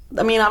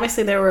 I mean,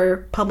 obviously there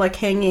were public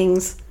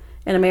hangings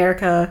in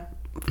America,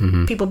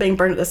 people being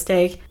burned at the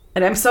stake,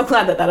 and I'm so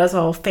glad that has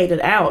all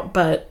faded out,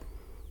 but,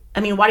 I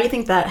mean, why do you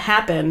think that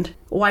happened?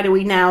 Why do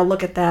we now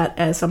look at that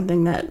as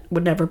something that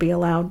would never be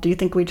allowed? Do you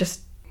think we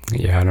just...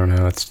 Yeah, I don't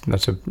know.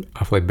 That's an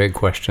awfully big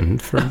question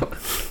for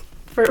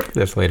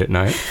this late at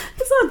night.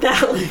 It's not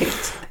that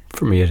late.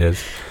 For me, it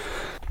is.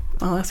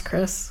 Oh, that's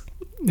Chris.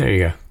 There you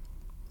go.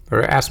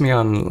 Or ask me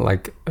on,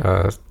 like,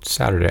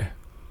 Saturday.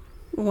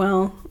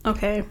 Well,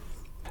 okay.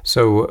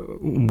 So,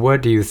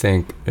 what do you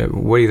think the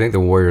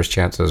Warriors'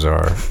 chances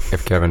are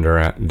if Kevin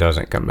Durant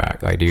doesn't come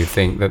back? Like, do you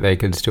think that they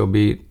could still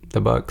beat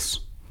the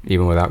Bucks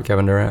even without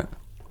Kevin Durant?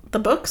 The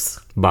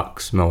Bucks?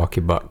 Bucks,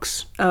 Milwaukee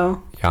Bucks.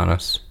 Oh.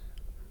 Giannis.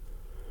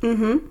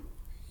 Mm-hmm.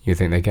 You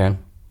think they can?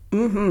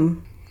 Mm-hmm.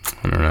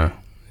 I don't know.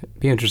 It'd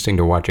be interesting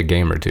to watch a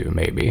game or two,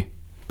 maybe.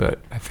 But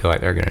I feel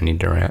like they're going to need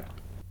Durant.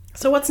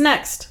 So what's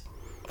next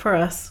for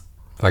us?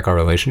 Like our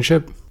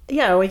relationship?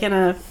 Yeah, are we going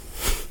to...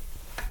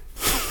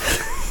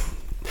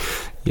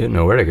 You didn't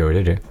know where to go,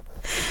 did you?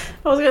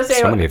 I was going to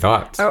say... So many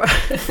thoughts. Oh.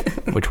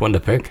 Which one to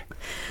pick?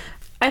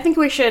 I think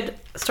we should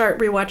start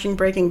rewatching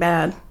Breaking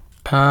Bad.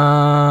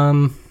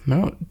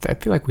 No, I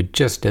feel like we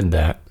just did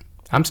that.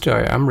 I'm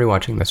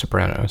rewatching The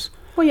Sopranos.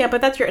 Well, yeah,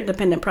 but that's your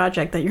independent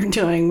project that you're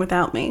doing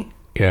without me.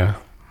 Yeah.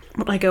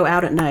 When I go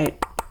out at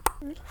night.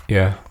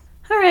 Yeah.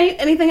 All right.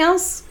 Anything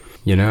else?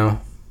 You know,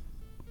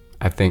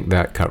 I think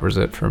that covers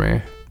it for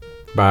me.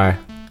 Bye.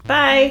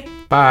 Bye.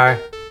 Bye.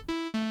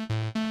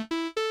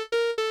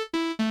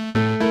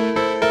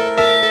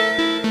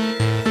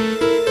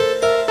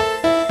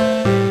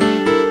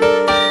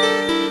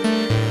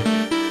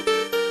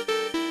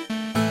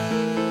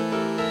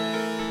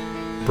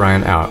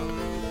 Brian out.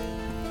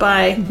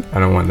 Bye. I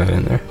don't want that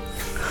in there.